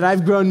that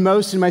I've grown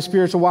most in my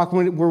spiritual walk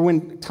were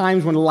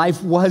times when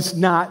life was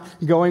not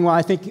going well.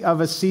 I think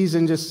of a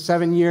season just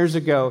 7 years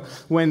ago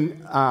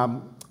when I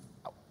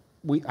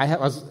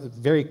was a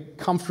very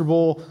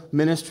comfortable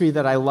ministry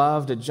that I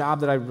loved, a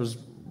job that I was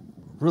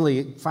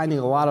really finding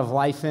a lot of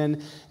life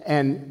in,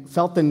 and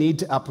felt the need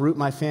to uproot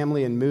my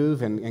family and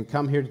move and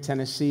come here to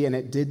Tennessee, and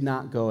it did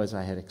not go as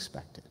I had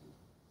expected.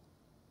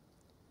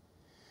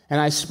 And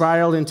I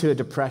spiraled into a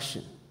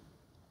depression.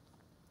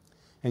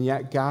 And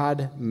yet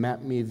God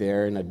met me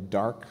there in a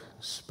dark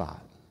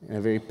spot, in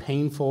a very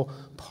painful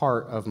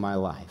part of my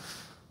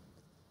life.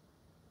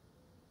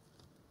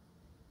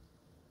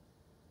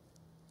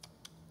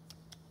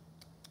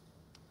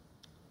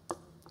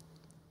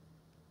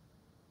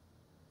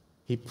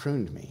 He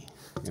pruned me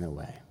in a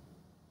way.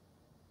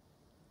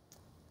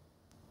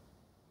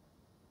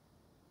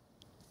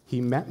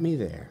 He met me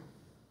there.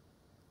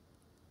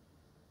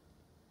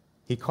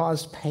 He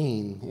caused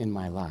pain in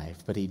my life,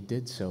 but he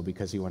did so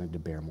because he wanted to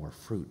bear more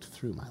fruit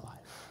through my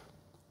life.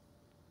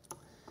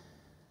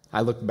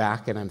 I look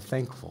back and I'm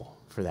thankful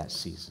for that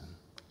season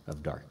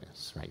of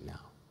darkness right now.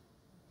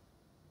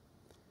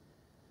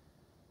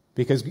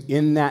 Because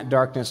in that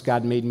darkness,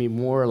 God made me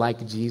more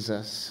like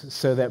Jesus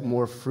so that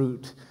more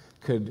fruit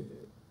could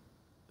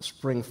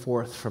spring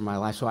forth from my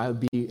life, so I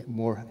would be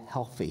more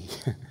healthy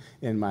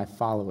in my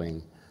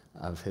following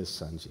of his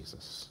son,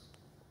 Jesus.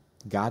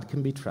 God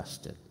can be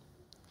trusted.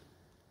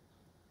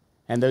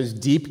 And those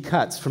deep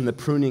cuts from the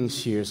pruning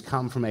shears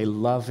come from a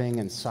loving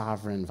and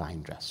sovereign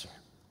vine dresser.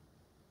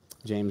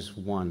 James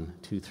 1,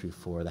 2 through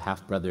 4, the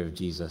half-brother of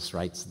Jesus,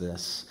 writes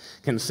this: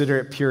 "Consider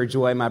it pure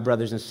joy, my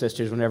brothers and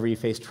sisters, whenever you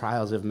face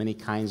trials of many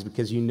kinds,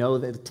 because you know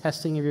that the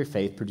testing of your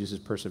faith produces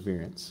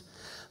perseverance.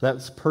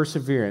 Let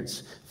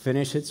perseverance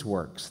finish its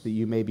works, that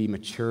you may be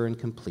mature and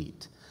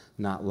complete,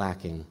 not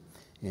lacking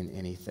in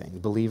anything."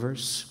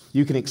 Believers,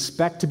 you can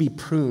expect to be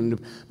pruned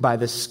by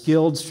the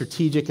skilled,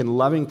 strategic, and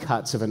loving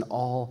cuts of an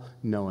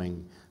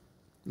all-knowing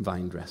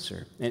vine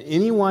dresser. And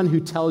anyone who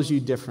tells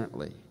you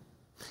differently,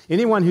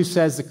 anyone who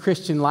says the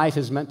Christian life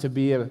is meant to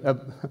be a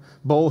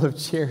bowl of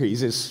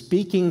cherries, is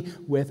speaking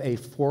with a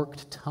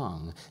forked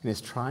tongue and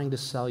is trying to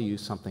sell you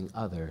something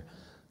other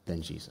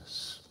than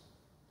Jesus.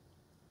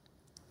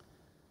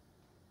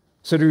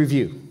 So to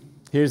review,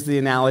 here's the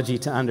analogy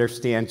to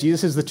understand.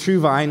 Jesus is the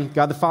true vine.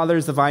 God the Father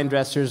is the vine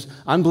dressers.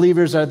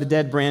 Unbelievers are the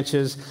dead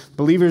branches.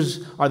 Believers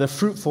are the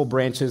fruitful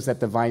branches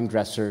that the vine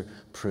dresser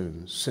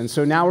prunes. And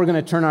so now we're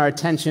going to turn our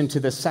attention to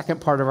the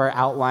second part of our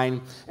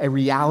outline, a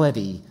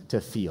reality to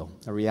feel.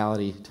 A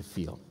reality to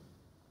feel.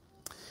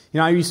 You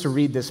know, I used to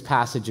read this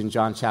passage in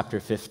John chapter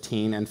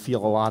 15 and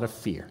feel a lot of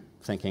fear,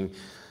 thinking,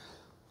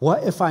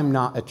 what if I'm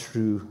not a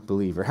true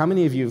believer? How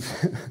many of you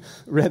have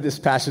read this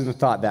passage and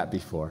thought that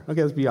before?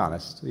 Okay, let's be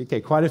honest.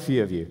 Okay, quite a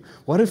few of you.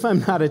 What if I'm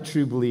not a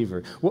true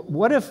believer?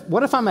 What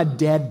if I'm a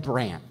dead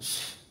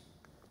branch?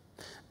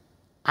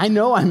 I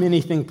know I'm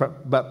anything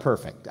but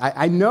perfect.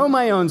 I know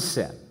my own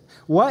sin.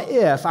 What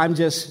if I'm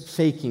just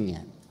faking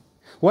it?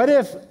 What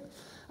if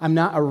I'm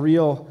not a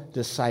real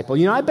disciple?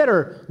 You know, I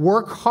better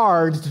work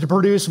hard to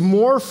produce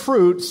more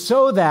fruit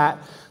so that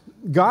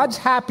God's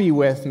happy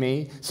with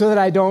me, so that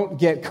I don't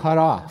get cut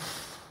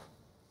off.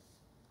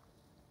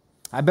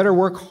 I better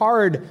work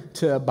hard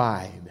to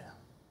abide.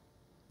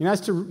 You know, I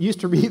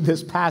used to read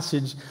this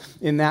passage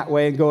in that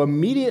way and go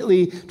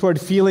immediately toward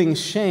feeling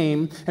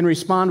shame and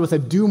respond with a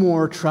do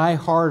more, try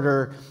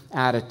harder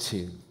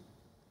attitude.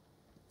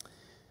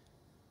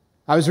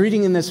 I was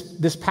reading in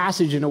this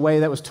passage in a way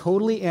that was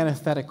totally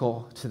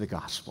antithetical to the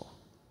gospel.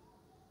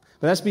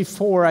 But that's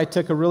before I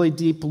took a really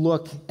deep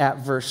look at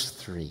verse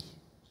 3,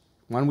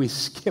 one we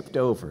skipped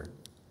over.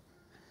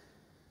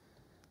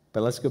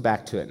 But let's go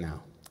back to it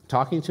now.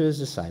 Talking to his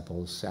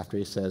disciples after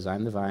he says,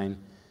 I'm the vine,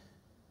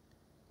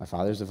 my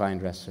Father's the vine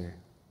dresser,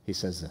 he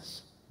says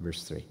this,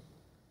 verse 3.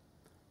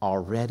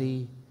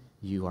 Already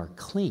you are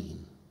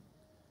clean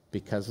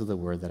because of the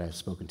word that I've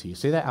spoken to you.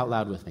 Say that out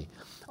loud with me.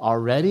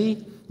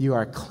 Already you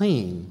are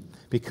clean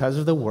because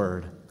of the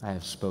word I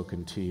have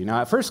spoken to you.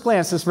 Now, at first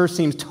glance, this verse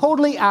seems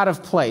totally out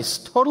of place,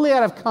 totally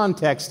out of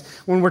context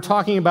when we're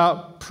talking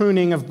about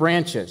pruning of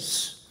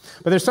branches.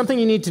 But there's something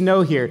you need to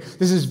know here.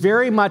 This is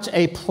very much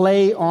a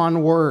play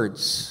on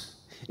words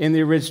in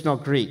the original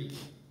Greek.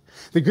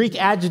 The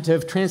Greek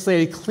adjective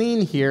translated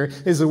clean here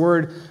is the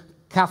word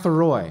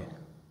katharoi.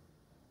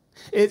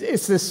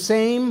 It's the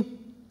same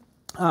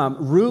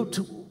root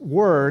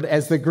word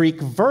as the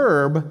Greek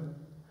verb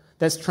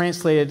that's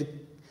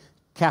translated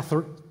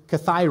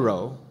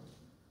kathairo,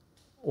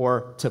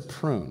 or to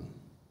prune,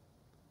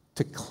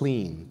 to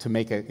clean, to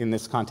make in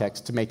this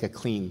context, to make a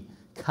clean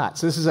cut.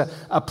 So this is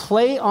a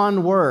play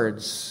on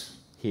words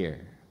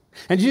here.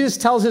 And Jesus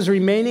tells his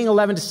remaining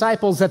 11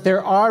 disciples that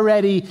they're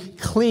already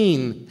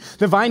clean.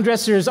 The vine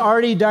dresser has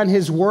already done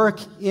his work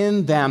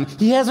in them.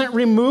 He hasn't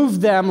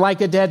removed them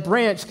like a dead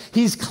branch.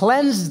 He's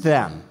cleansed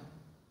them.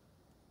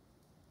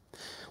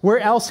 Where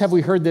else have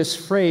we heard this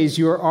phrase,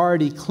 you're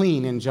already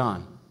clean, in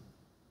John?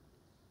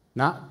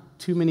 Not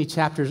too many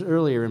chapters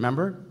earlier,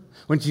 remember?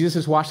 When Jesus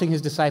is washing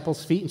his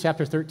disciples' feet in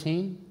chapter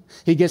 13,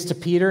 he gets to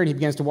Peter and he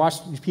begins to wash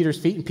Peter's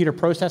feet, and Peter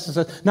protests and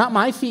says, not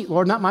my feet,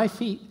 Lord, not my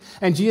feet.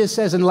 And Jesus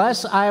says,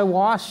 unless I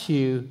wash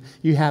you,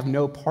 you have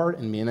no part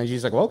in me. And then Jesus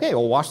is like, well, okay,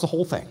 we'll wash the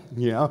whole thing.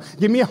 You know,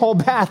 give me a whole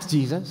bath,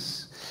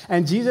 Jesus.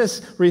 And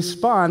Jesus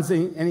responds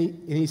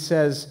and he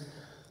says,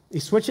 he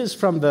switches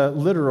from the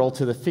literal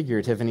to the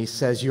figurative, and he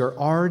says, you're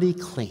already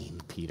clean,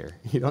 Peter.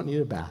 You don't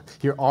need a bath.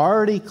 You're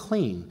already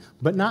clean,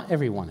 but not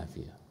every one of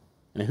you.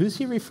 And who's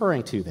he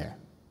referring to there?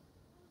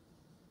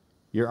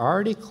 You're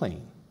already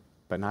clean,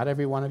 but not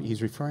every one of you.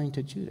 He's referring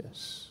to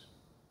Judas.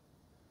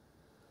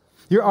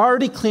 You're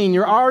already clean.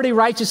 You're already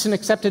righteous and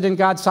accepted in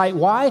God's sight.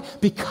 Why?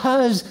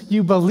 Because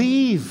you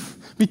believe.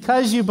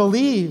 Because you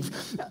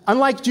believe.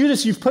 Unlike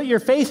Judas, you've put your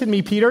faith in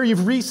me, Peter.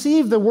 You've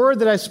received the word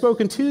that I've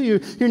spoken to you.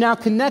 You're now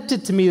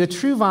connected to me, the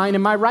true vine,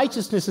 and my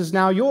righteousness is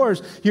now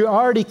yours. You're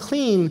already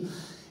clean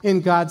in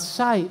God's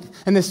sight.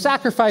 And the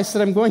sacrifice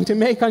that I'm going to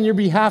make on your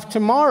behalf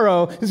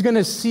tomorrow is going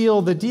to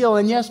seal the deal.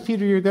 And yes,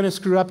 Peter, you're going to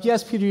screw up.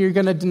 Yes, Peter, you're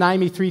going to deny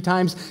me 3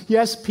 times.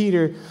 Yes,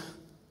 Peter,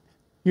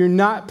 you're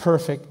not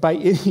perfect by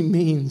any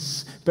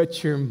means,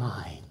 but you're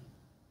mine.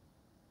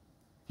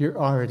 You're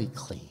already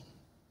clean.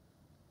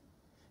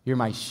 You're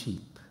my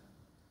sheep.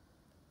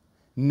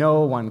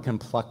 No one can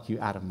pluck you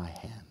out of my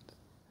hand.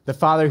 The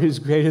Father who's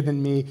greater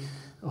than me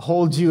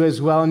holds you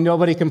as well, and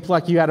nobody can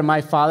pluck you out of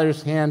my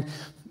Father's hand.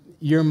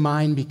 You're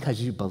mine because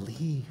you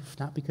believe,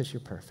 not because you're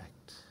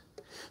perfect.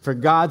 For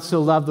God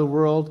so loved the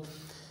world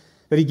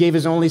that he gave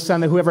his only Son,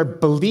 that whoever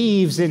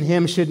believes in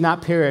him should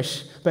not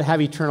perish, but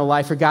have eternal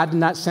life. For God did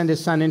not send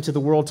his Son into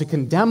the world to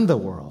condemn the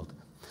world,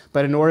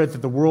 but in order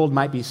that the world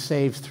might be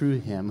saved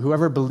through him.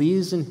 Whoever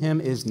believes in him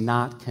is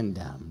not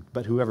condemned,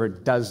 but whoever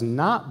does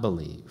not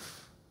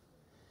believe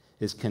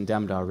is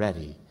condemned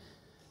already,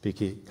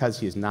 because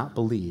he has not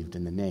believed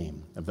in the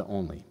name of the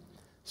only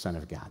Son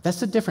of God.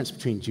 That's the difference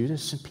between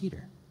Judas and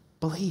Peter.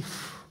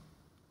 Belief.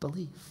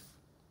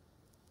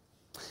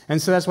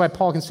 And so that's why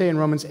Paul can say in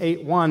Romans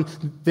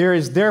 8:1, there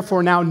is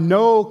therefore now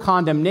no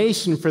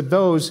condemnation for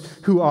those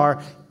who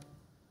are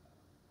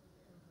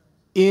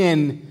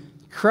in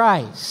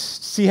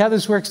Christ. See how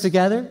this works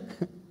together?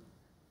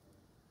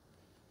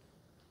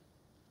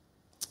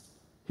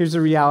 Here's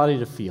the reality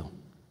to feel.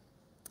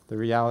 The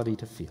reality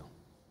to feel.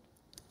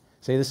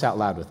 Say this out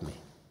loud with me.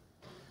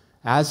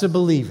 As a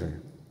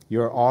believer,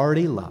 you're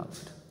already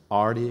loved,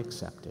 already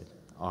accepted,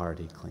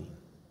 already clean.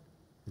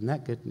 Isn't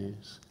that good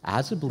news?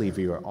 As a believer,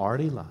 you are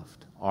already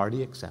loved,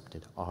 already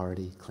accepted,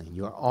 already clean.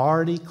 You are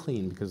already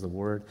clean because the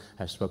word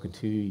has spoken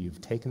to you. You've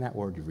taken that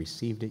word, you've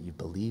received it, you've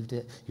believed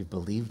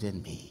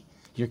in me.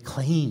 You're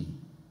clean.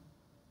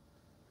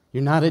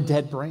 You're not a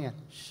dead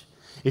branch.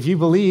 If you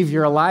believe,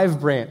 you're a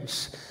live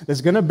branch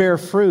that's going to bear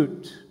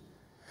fruit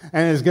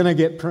and is going to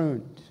get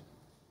pruned.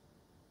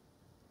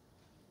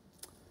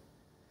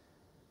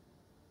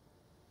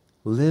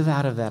 Live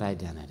out of that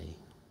identity.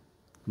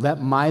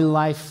 Let my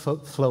life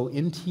flow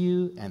into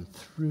you and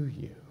through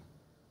you,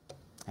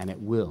 and it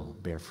will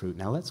bear fruit.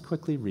 Now let's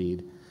quickly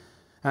read.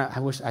 I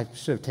wish I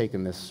should have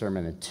taken this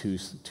sermon in two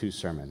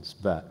sermons,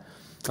 but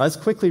let's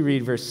quickly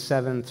read verse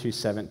 7 through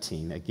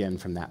 17 again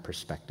from that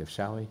perspective,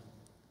 shall we?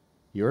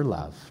 You're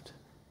loved.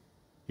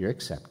 You're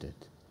accepted.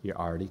 You're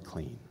already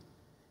clean.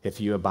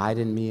 If you abide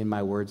in me and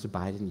my words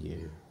abide in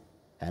you,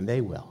 and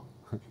they will,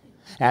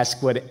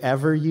 ask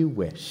whatever you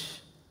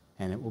wish,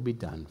 and it will be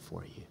done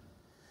for you.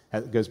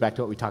 That goes back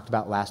to what we talked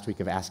about last week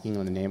of asking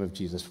in the name of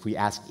Jesus. If we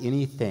ask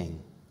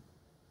anything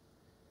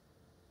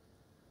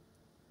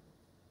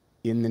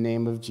in the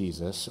name of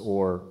Jesus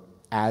or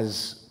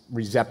as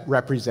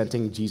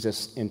representing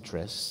Jesus'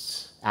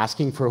 interests,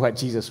 asking for what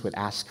Jesus would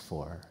ask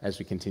for as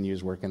we continue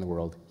his work in the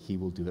world, he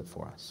will do it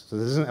for us. So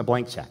this isn't a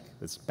blank check.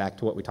 It's back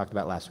to what we talked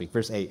about last week.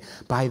 Verse 8,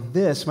 by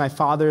this my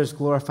Father is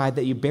glorified,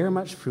 that you bear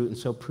much fruit and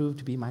so prove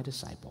to be my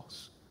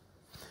disciples.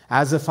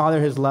 As the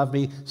Father has loved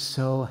me,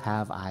 so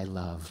have I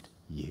loved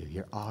you.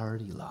 You're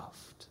already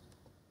loved.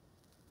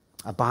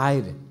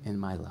 Abide in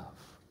my love.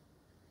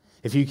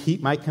 If you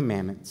keep my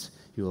commandments,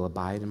 you will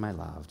abide in my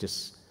love,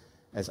 just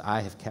as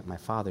I have kept my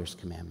Father's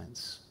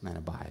commandments and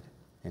abide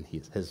in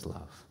his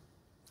love.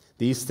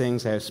 These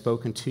things I have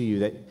spoken to you,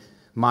 that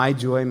my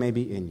joy may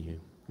be in you,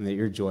 and that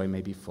your joy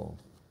may be full.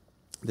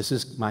 This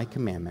is my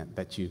commandment,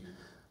 that you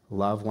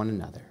love one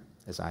another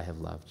as I have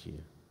loved you.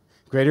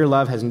 Greater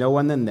love has no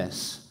one than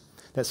this,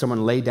 that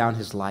someone lay down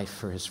his life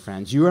for his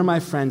friends. You are my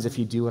friends if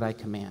you do what I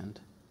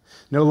command.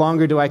 No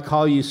longer do I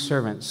call you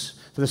servants,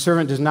 for the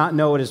servant does not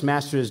know what his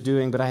master is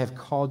doing, but I have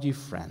called you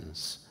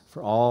friends,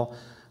 for all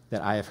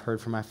that I have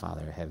heard from my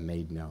Father I have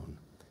made known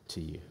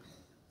to you.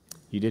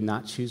 You did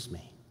not choose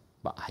me,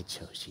 but I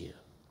chose you.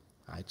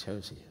 I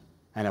chose you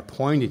and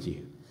appointed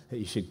you that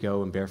you should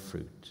go and bear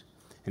fruit,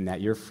 and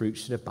that your fruit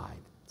should abide.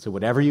 So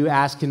whatever you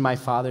ask in my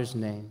Father's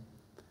name,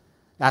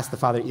 ask the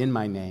Father in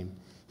my name,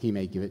 he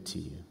may give it to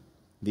you.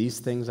 These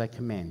things I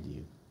command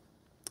you,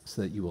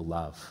 so that you will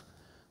love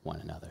one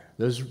another.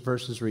 Those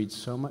verses read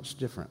so much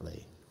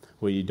differently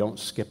where you don't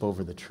skip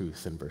over the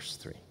truth in verse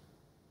 3.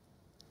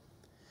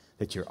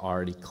 That you're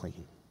already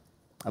clean.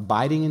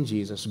 Abiding in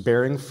Jesus,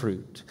 bearing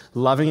fruit,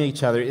 loving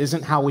each other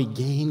isn't how we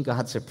gain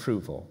God's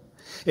approval.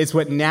 It's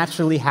what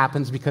naturally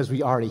happens because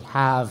we already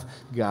have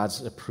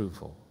God's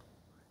approval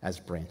as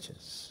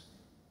branches.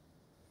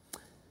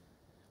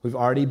 We've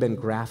already been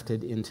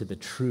grafted into the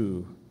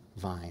true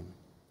vine.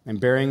 And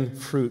bearing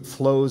fruit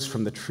flows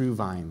from the true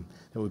vine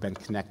that we've been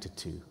connected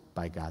to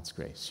by God's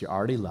grace. You're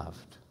already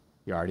loved.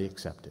 You're already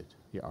accepted.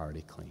 You're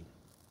already clean.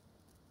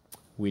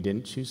 We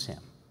didn't choose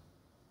him.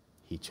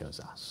 He chose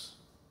us.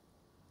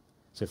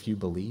 So if you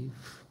believe,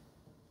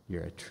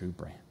 you're a true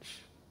branch.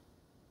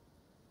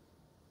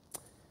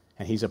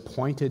 And he's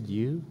appointed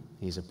you,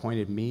 he's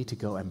appointed me to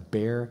go and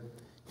bear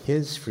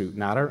his fruit,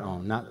 not our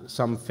own, not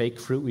some fake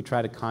fruit we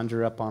try to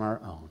conjure up on our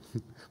own,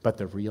 but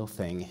the real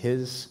thing,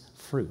 his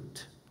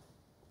fruit.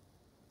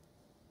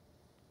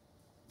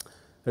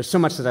 There's so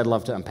much that I'd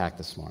love to unpack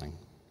this morning,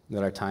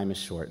 that our time is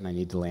short and I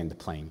need to land the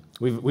plane.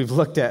 We've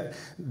looked at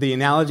the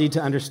analogy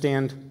to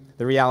understand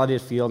the reality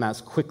to feel. Now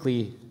it's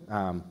quickly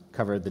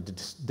covered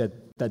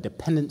the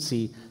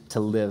dependency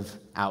to live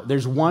out.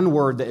 There's one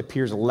word that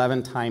appears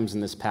 11 times in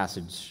this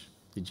passage.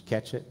 Did you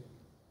catch it?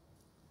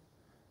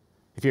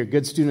 If you're a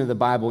good student of the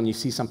Bible and you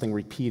see something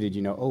repeated,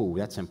 you know, oh,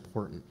 that's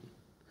important.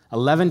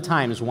 11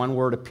 times one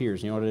word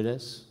appears. You know what it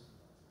is?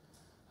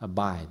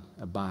 Abide,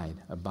 abide,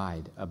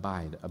 abide,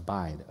 abide,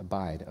 abide,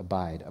 abide,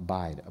 abide,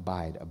 abide,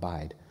 abide,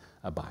 abide,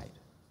 abide.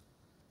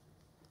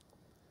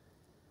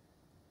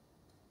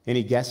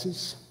 Any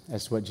guesses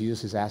as to what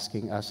Jesus is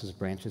asking us as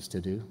branches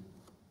to do?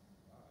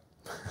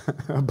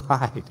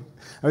 Abide.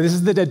 This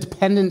is the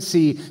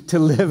dependency to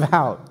live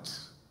out.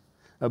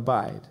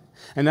 Abide.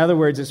 In other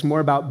words, it's more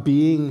about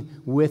being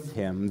with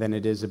him than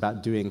it is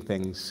about doing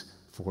things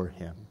for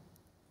him.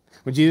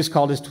 When Jesus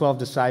called his 12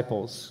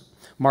 disciples,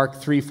 Mark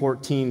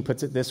 3:14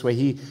 puts it this way,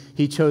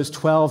 he chose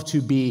 12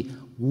 to be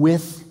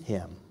with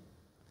him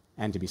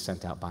and to be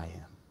sent out by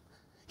him.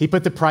 He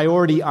put the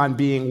priority on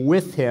being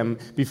with him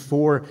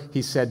before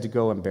he said to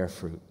go and bear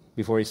fruit,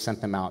 before he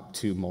sent them out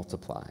to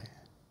multiply.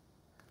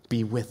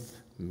 Be with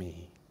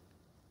me.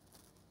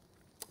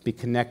 Be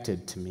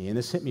connected to me. And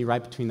this hit me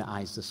right between the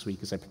eyes this week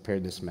as I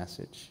prepared this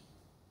message.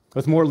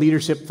 With more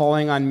leadership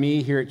falling on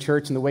me here at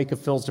church in the wake of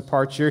Phil's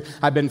departure,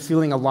 I've been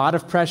feeling a lot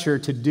of pressure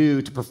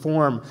to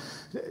perform,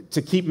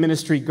 to keep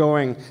ministry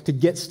going, to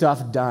get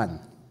stuff done.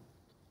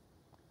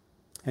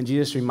 And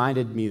Jesus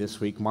reminded me this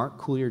week, Mark,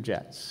 cool your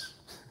jets.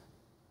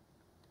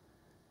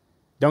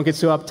 Don't get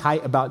so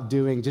uptight about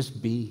doing,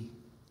 just be.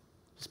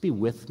 Just be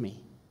with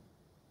me.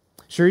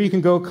 Sure, you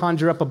can go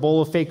conjure up a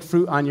bowl of fake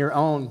fruit on your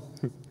own,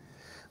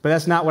 but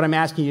that's not what I'm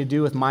asking you to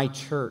do with my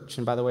church.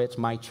 And by the way, it's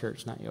my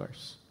church, not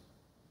yours.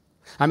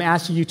 I'm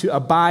asking you to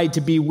abide,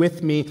 to be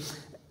with me.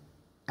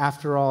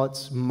 After all,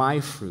 it's my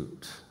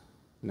fruit,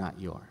 not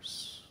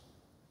yours.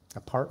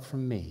 Apart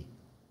from me,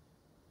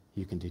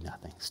 you can do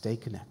nothing. Stay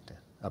connected.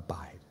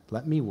 Abide.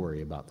 Let me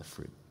worry about the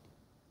fruit.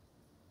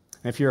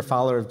 And if you're a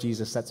follower of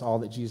Jesus, that's all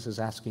that Jesus is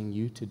asking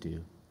you to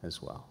do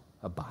as well.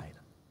 Abide.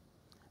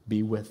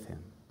 Be with him.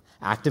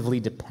 Actively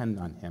depend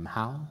on him.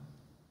 How?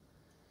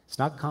 It's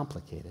not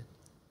complicated.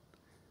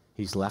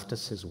 He's left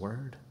us his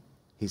word.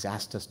 He's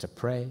asked us to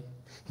pray.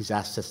 He's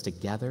asked us to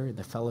gather in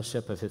the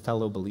fellowship of his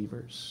fellow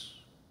believers.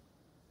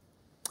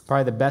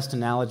 Probably the best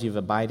analogy of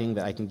abiding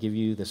that I can give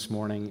you this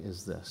morning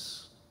is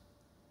this.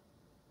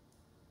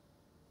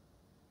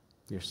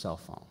 Your cell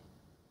phone.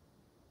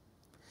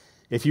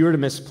 If you were to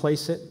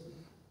misplace it,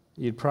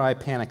 you'd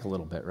probably panic a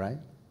little bit, right?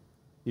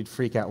 You'd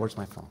freak out. Where's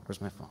my phone?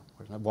 Where's my phone?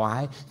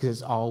 Why? Because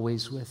it's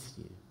always with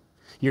you.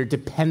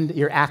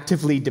 You're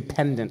actively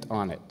dependent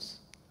on it,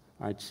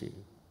 aren't you?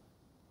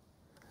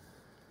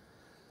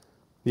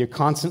 You're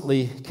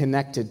constantly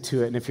connected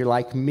to it, and if you're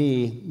like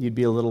me, you'd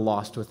be a little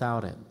lost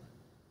without it.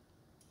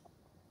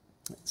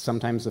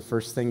 Sometimes the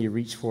first thing you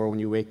reach for when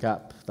you wake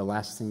up, the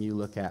last thing you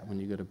look at when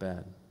you go to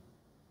bed.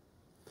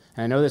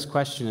 And I know this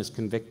question is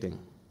convicting,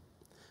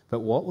 but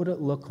what would it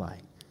look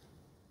like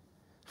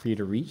for you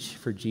to reach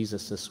for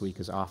Jesus this week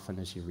as often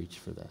as you reach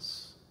for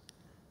this?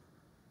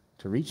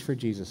 To reach for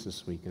Jesus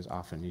this week as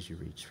often as you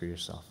reach for your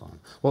cell phone.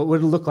 What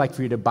would it look like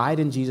for you to abide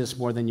in Jesus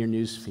more than your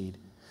news feed?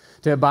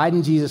 To abide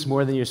in Jesus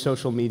more than your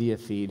social media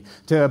feed?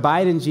 To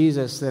abide in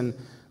Jesus than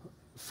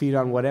feed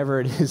on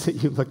whatever it is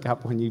that you look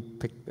up when you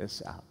pick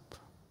this up?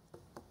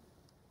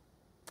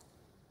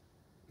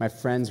 My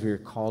friends, we are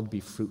called to be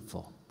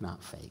fruitful,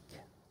 not fake.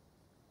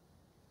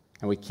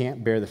 And we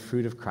can't bear the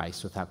fruit of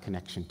Christ without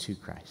connection to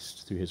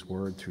Christ, through his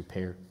word, through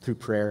prayer,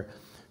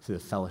 through the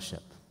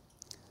fellowship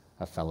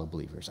of fellow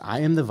believers.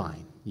 I am the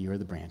vine, you are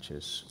the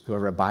branches.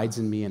 Whoever abides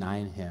in me and I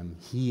in him,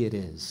 he it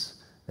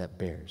is that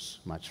bears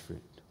much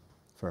fruit.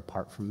 For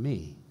apart from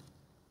me,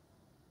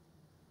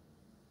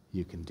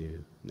 you can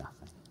do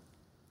nothing.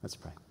 Let's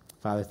pray.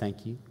 Father,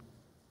 thank you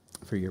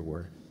for your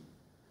word.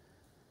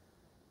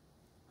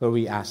 Lord,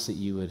 we ask that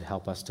you would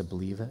help us to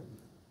believe it,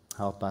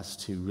 help us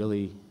to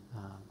really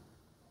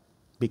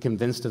be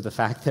convinced of the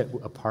fact that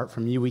apart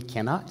from you, we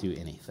cannot do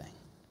anything.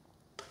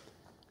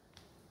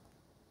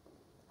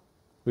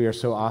 We are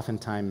so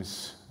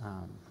oftentimes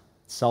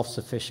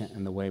self-sufficient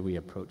in the way we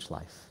approach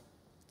life,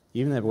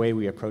 even the way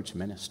we approach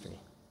ministry.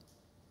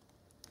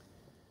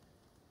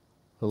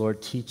 The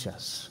Lord, teach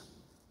us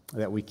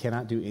that we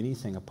cannot do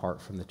anything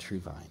apart from the true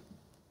vine.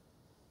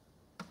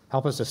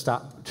 Help us to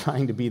stop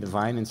trying to be the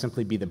vine and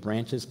simply be the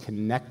branches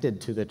connected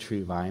to the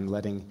true vine,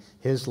 letting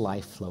his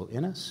life flow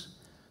in us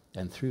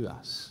and through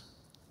us.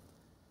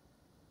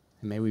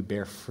 And may we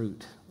bear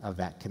fruit of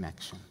that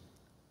connection.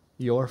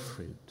 Your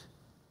fruit.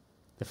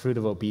 The fruit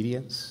of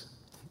obedience.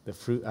 The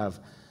fruit of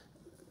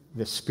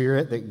the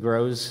Spirit that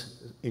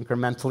grows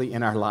incrementally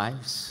in our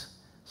lives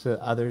so that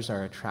others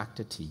are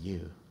attracted to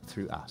you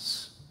through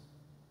us.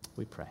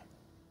 We pray.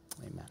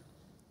 Amen.